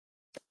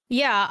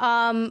 Yeah,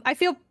 I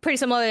feel pretty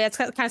similar. That's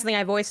kind of something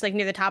I voiced like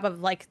near the top of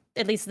like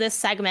at least this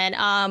segment,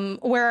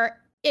 where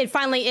it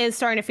finally is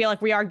starting to feel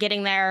like we are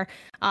getting there.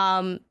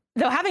 Though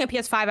having a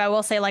PS5, I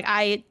will say like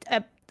I'm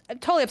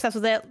totally obsessed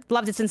with it.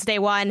 Loved it since day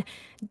one.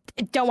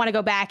 Don't want to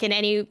go back in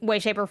any way,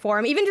 shape, or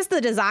form. Even just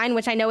the design,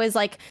 which I know is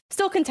like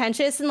still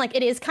contentious and like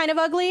it is kind of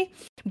ugly,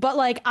 but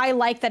like I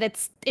like that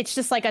it's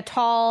just like a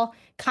tall,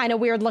 kind of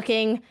weird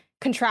looking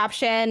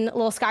contraption,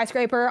 little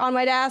skyscraper on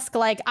my desk.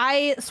 Like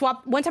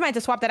one time I had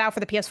to swap that out for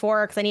the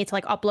PS4 because I need to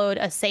like upload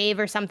a save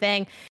or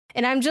something.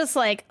 And I'm just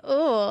like,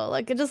 oh,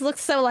 like it just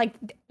looks so like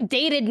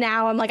dated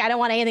now. I'm like, I don't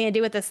want anything to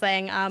do with this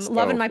thing.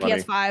 Loving my funny.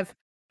 PS5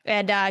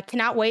 and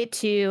cannot wait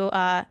to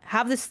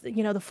have this,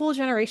 the full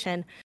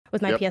generation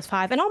with my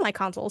PS5 and all my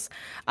consoles.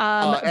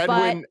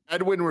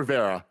 Edwin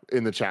Rivera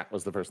in the chat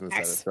was the person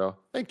that said it. So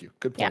thank you.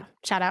 Good point.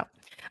 Yeah, shout out.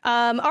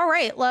 All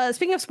right.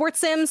 Speaking of sports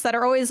sims that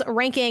are always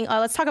ranking,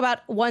 let's talk about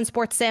one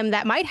sports sim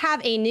that might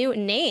have a new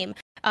name.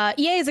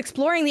 EA is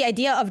exploring the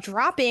idea of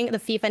dropping the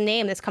FIFA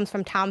name. This comes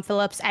from Tom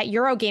Phillips at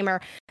Eurogamer.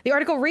 The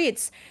article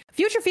reads,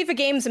 future FIFA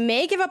games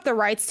may give up the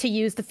rights to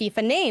use the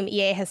FIFA name,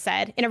 EA has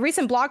said. In a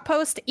recent blog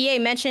post, EA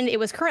mentioned it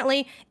was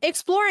currently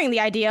exploring the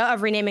idea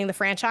of renaming the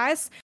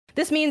franchise.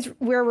 This means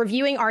we're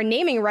reviewing our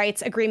naming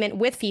rights agreement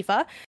with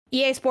FIFA.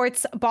 EA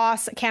Sports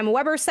boss Cam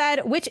Weber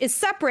said, which is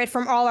separate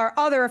from all our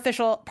other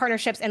official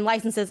partnerships and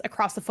licenses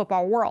across the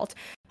football world.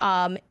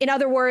 In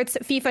other words,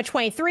 FIFA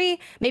 23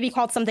 may be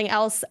called something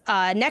else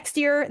next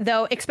year,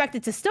 though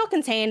expected to still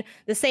contain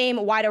the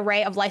same wide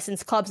array of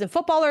licensed clubs and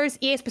footballers.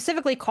 EA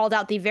specifically called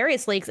out the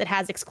various leagues it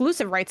has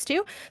exclusive rights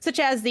to, such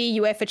as the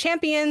UEFA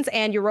Champions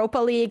and Europa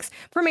Leagues,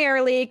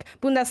 Premier League,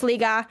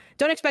 Bundesliga.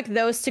 Don't expect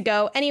those to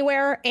go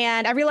anywhere.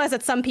 And I realize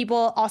that some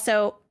people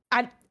also...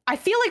 I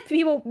feel like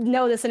people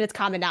know this and it's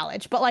common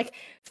knowledge, but like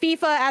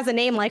FIFA as a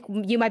name, like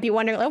you might be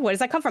wondering, oh, where does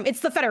that come from? It's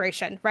the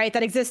federation, right?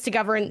 That exists to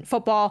govern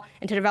football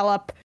and to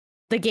develop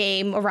the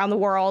game around the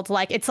world.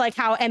 Like it's like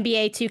how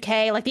NBA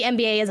 2K, like the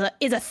NBA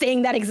is a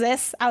thing that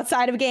exists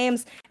outside of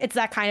games. It's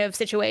that kind of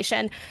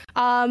situation.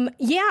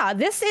 Yeah,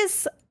 this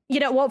is,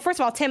 well, first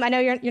of all, Tim, I know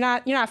you're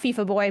not a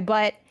FIFA boy,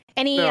 but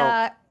any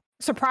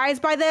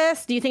surprised by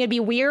this? Do you think it'd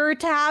be weird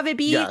to have it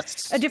be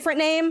a different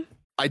name?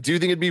 I do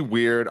think it'd be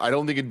weird. I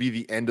don't think it'd be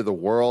the end of the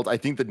world. I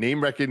think the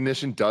name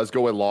recognition does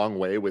go a long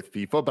way with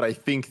FIFA, but I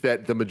think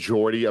that the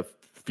majority of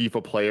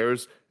FIFA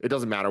players, it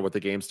doesn't matter what the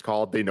game's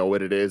called. They know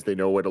what it is. They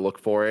know where to look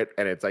for it.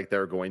 And it's like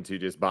they're going to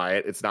just buy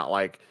it. It's not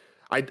like,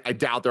 I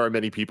doubt there are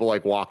many people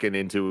like walking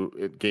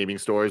into gaming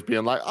stores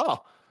being like,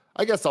 oh,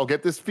 I guess I'll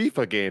get this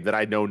FIFA game that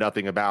I know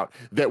nothing about,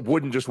 that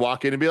wouldn't just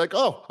walk in and be like,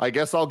 oh, I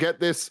guess I'll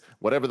get this,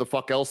 whatever the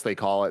fuck else they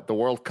call it, the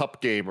World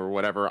Cup game or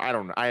whatever. I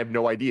don't know. I have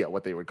no idea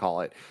what they would call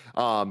it.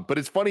 But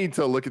it's funny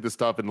to look at the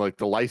stuff and like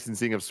the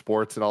licensing of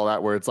sports and all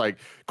that, where it's like,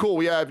 cool,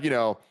 we have,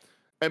 NBA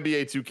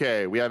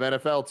 2K, we have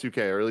NFL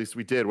 2K, or at least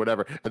we did,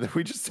 whatever. And then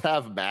we just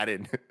have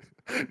Madden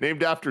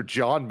named after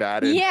John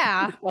Madden.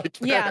 Yeah.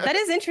 Yeah, that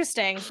is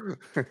interesting.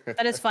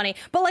 That is funny.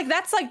 But like,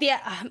 that's like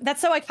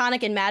that's so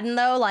iconic in Madden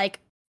though. Like,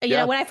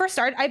 when I first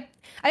started, I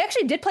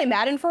actually did play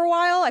Madden for a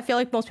while. I feel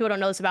like most people don't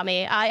know this about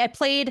me. I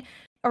played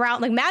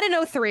around like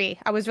Madden 03.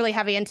 I was really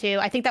heavy into.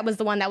 I think that was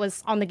the one that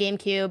was on the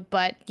GameCube,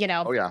 but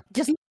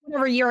just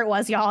whatever year it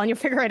was, y'all, and you'll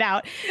figure it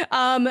out.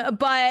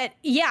 But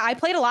yeah, I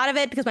played a lot of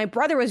it because my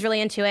brother was really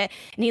into it,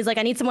 and he's like,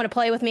 I need someone to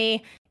play with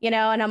me, and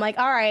I'm like,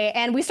 all right.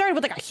 And we started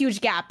with like a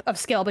huge gap of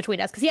skill between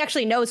us because he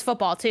actually knows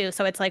football too.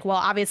 So it's like, well,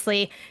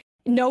 obviously,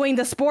 knowing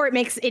the sport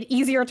makes it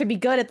easier to be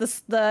good at the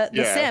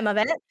sim of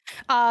it.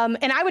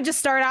 And I would just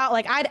start out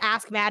like I'd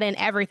ask Madden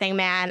everything,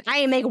 man. I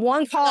didn't make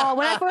one call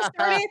when I first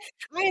started.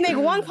 I didn't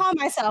make one call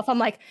myself. I'm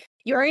like,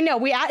 you already know.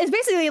 It's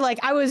basically like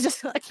I was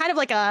just kind of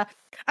like a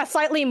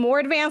slightly more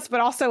advanced,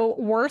 but also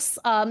worse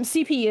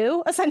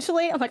CPU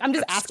essentially. I'm like, I'm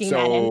just asking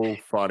Madden.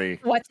 So funny.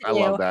 What to I do.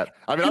 Love that.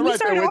 I mean, I'm right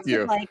there with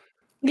you.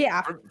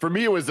 Yeah. For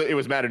me, it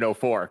was Madden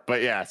 04,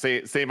 but yeah,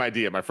 same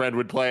idea. My friend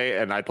would play,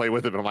 and I'd play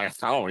with him, and I'm like,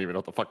 I don't even know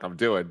what the fuck I'm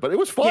doing, but it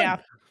was fun. Yeah,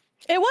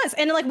 it was,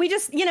 and like we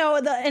just, in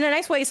a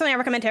nice way, something I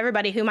recommend to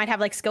everybody who might have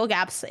like skill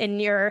gaps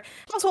in your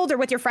household or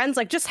with your friends,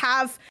 like just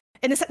have.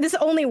 And this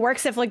only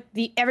works if like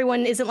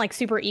everyone isn't like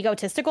super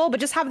egotistical,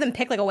 but just have them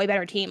pick like a way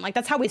better team. Like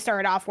that's how we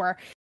started off. Where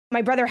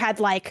my brother had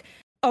like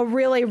a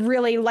really,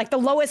 really like the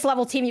lowest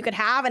level team you could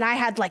have. And I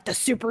had like the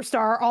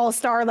superstar,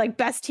 all-star, like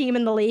best team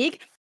in the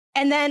league.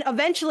 And then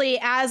eventually,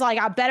 as I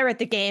got better at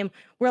the game,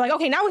 we're like,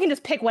 okay, now we can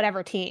just pick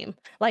whatever team.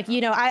 Like,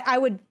 you know, I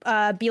would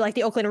be like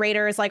the Oakland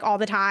Raiders like all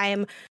the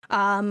time.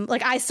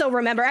 Like I still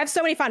remember, I have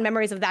so many fond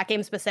memories of that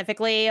game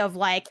specifically of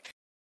like,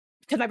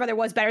 because my brother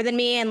was better than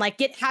me, and like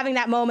having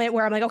that moment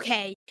where I'm like,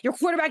 okay, your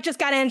quarterback just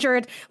got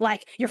injured,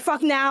 like you're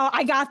fucked now,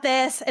 I got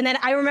this. And then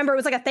I remember it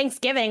was like a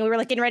Thanksgiving, we were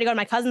like getting ready to go to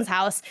my cousin's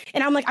house,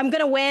 and I'm like, I'm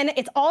gonna win,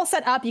 it's all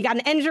set up, you got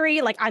an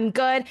injury, like I'm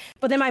good.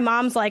 But then my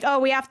mom's like,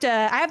 oh, I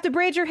have to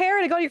braid your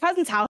hair to go to your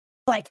cousin's house,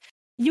 like,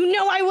 you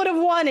know, I would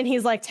have won. And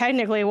he's like,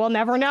 technically we'll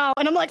never know.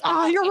 And I'm like,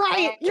 oh, you're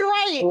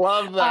right.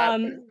 Love that.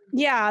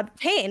 Yeah,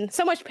 pain,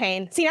 so much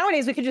pain. See,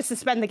 nowadays we could just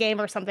suspend the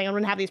game or something and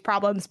wouldn't have these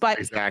problems. But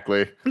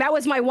exactly, that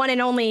was my one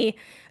and only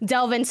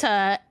delve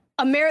into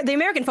the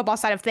American football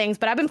side of things.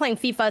 But I've been playing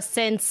FIFA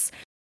since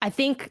I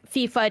think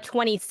FIFA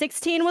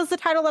 2016 was the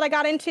title that I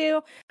got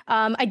into.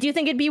 I do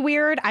think it'd be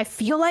weird. I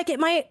feel like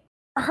it might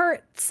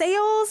hurt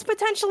sales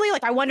potentially.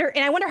 Like I wonder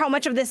how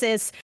much of this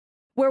is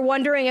we're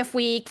wondering if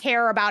we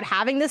care about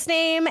having this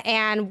name,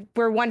 and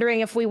we're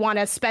wondering if we want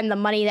to spend the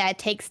money that it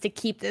takes to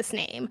keep this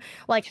name.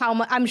 Like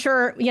how I'm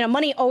sure, you know,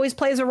 money always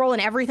plays a role in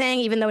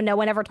everything, even though no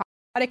one ever talks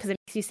about it because it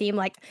makes you seem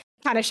like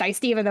kind of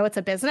shysty, even though it's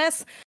a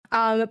business.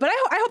 But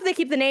I hope they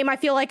keep the name. I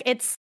feel like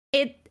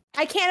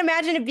I can't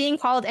imagine it being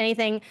called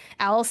anything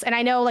else. And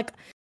I know, like,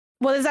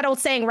 well, there's that old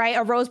saying, right?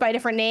 A rose by a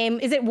different name.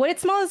 Is it would it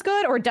smell as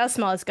good or does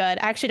smell as good?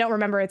 I actually don't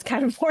remember. It's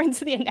kind of important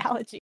to the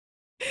analogy.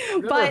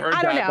 But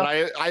I don't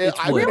know. But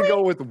I'm going to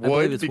go with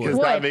wood because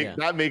wood.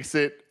 That makes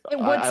it. It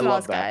would I smell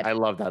love good. that. I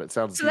love that. It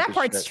sounds so that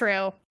part's shit.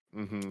 true.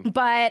 Mm-hmm.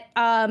 But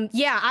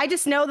yeah, I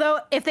just know though,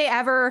 if they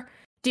ever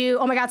do,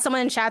 oh my God,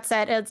 someone in chat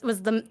said it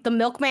was the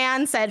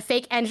milkman said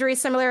fake injury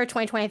simulator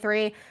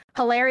 2023,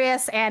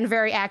 hilarious and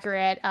very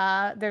accurate.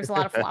 There's a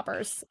lot of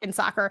floppers in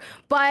soccer,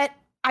 but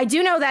I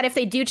do know that if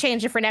they do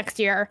change it for next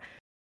year,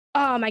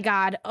 oh my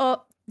God,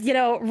 you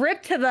know,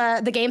 rip to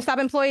the GameStop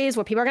employees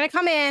where people are going to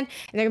come in and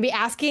they're going to be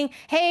asking,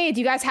 hey,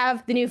 do you guys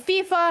have the new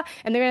FIFA?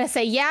 And they're going to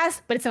say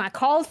yes, but it's not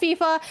called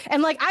FIFA.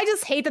 And like, I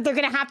just hate that they're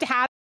going to have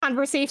a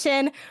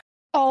conversation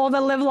all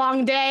the live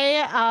long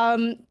day.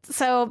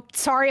 So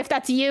sorry if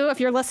that's you, if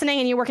you're listening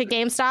and you work at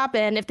GameStop,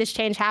 and if this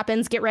change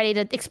happens, get ready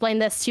to explain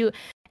this to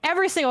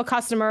every single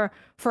customer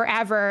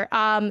forever.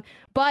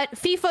 But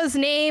FIFA's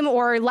name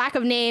or lack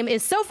of name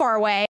is so far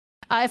away.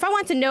 If I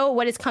want to know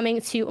what is coming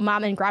to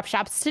mom and grab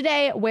shops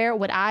today, where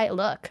would I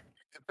look?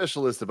 The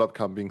official list of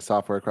upcoming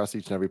software across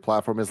each and every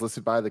platform is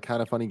listed by the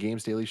Kind of Funny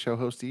Games Daily Show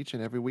host each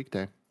and every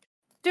weekday.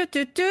 Yeah.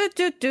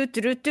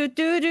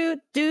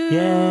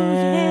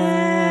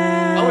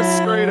 I was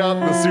straight up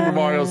the Super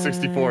Mario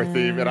 64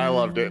 theme, and I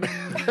loved it.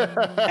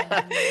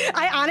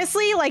 I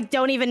honestly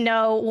don't even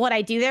know what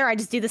I do there. I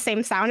just do the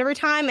same sound every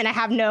time, and I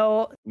have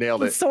no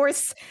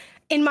source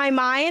in my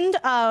mind.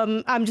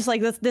 I'm just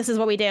like, this is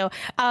what we do.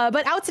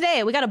 But out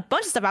today, we got a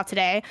bunch of stuff out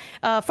today.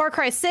 Far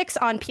Cry 6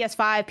 on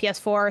PS5,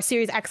 PS4,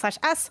 Series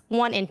X/S,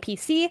 One, and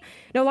PC.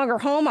 No Longer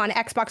Home on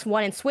Xbox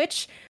One and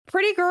Switch.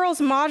 Pretty Girls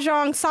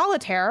Mahjong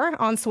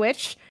Solitaire on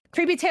Switch.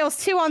 Creepy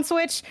Tales 2 on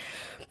Switch.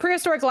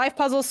 Prehistoric Life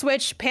Puzzle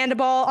Switch. Panda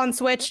Ball on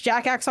Switch.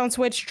 Jackaxe on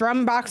Switch.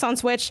 Drum Box on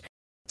Switch.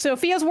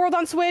 Sophia's World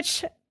on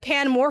Switch.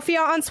 Panmorphia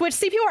on Switch.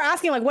 See, people are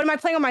asking, what am I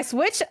playing on my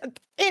Switch?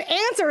 It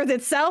answers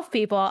itself,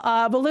 people.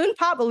 Balloon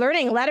Pop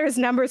Learning Letters,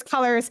 Numbers,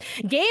 Colors.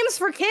 Games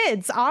for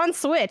Kids on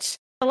Switch.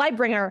 The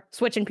Lightbringer,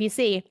 Switch and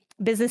PC.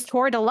 Business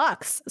Tour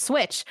Deluxe,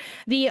 Switch.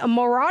 The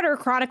Marauder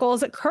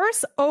Chronicles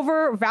Curse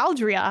Over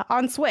Valdria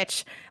on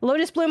Switch.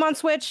 Lotus Bloom on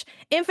Switch.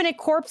 Infinite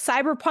Corpse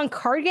Cyberpunk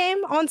card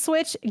game on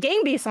Switch.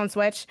 Game Beast on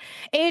Switch.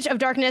 Age of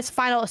Darkness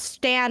Final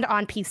Stand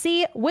on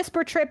PC.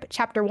 Whisper Trip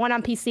Chapter 1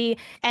 on PC.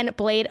 And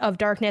Blade of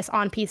Darkness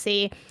on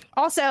PC.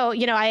 Also,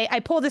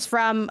 I pulled this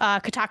from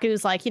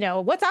Kotaku's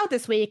what's out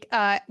this week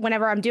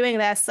whenever I'm doing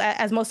this,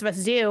 as most of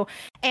us do.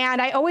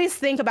 And I always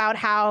think about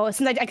how,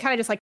 since I kind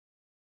of just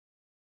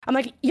I'm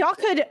like, y'all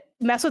could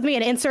mess with me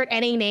and insert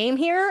any name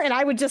here, and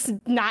I would just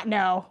not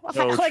know.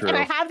 So and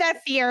I have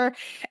that fear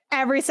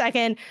every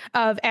second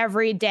of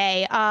every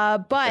day.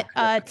 But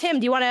Tim,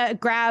 do you want to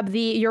grab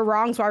your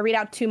wrongs while I read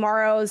out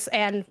tomorrow's?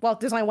 And well,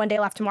 there's only one day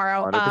left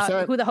tomorrow.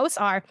 Who the hosts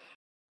are?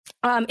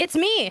 It's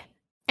me,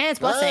 and it's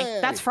Blessing.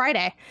 Hey. That's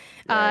Friday.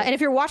 And if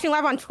you're watching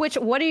live on Twitch,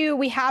 what do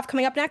we have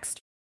coming up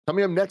next?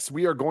 Coming up next,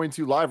 we are going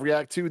to live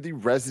react to the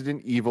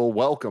Resident Evil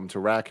Welcome to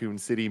Raccoon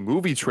City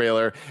movie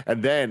trailer,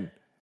 and then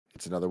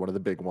it's another one of the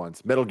big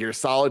ones. Metal Gear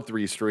Solid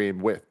 3 stream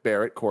with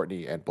Barrett,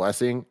 Courtney, and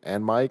Blessing,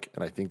 and Mike.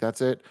 And I think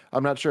that's it.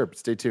 I'm not sure, but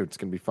stay tuned. It's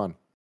going to be fun.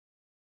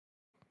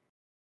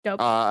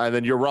 Dope. And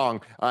then you're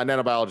wrong.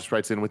 Nanobiologist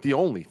writes in with the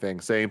only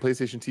thing saying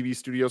PlayStation TV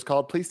studios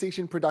called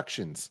PlayStation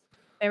Productions.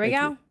 There we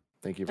go.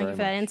 Thank you for very much.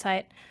 That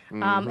insight.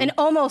 An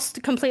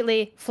almost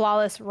completely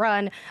flawless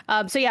run.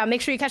 So yeah,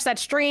 make sure you catch that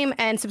stream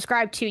and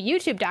subscribe to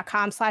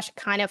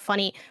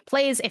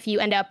youtube.com/kindoffunnyplays if you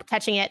end up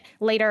catching it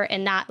later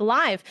and not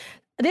live.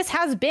 This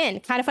has been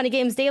Kind of Funny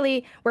Games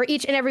Daily. We're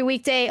each and every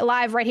weekday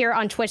live right here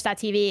on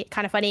twitch.tv,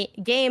 Kind of Funny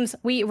Games.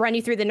 We run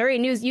you through the nerdy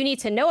news you need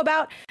to know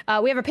about.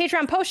 We have a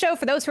Patreon post show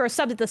for those who are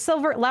subbed at the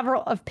silver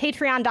level of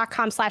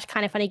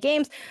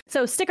patreon.com/kindoffunnygames.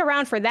 So stick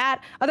around for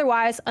that.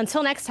 Otherwise,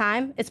 until next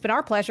time, it's been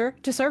our pleasure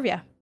to serve you.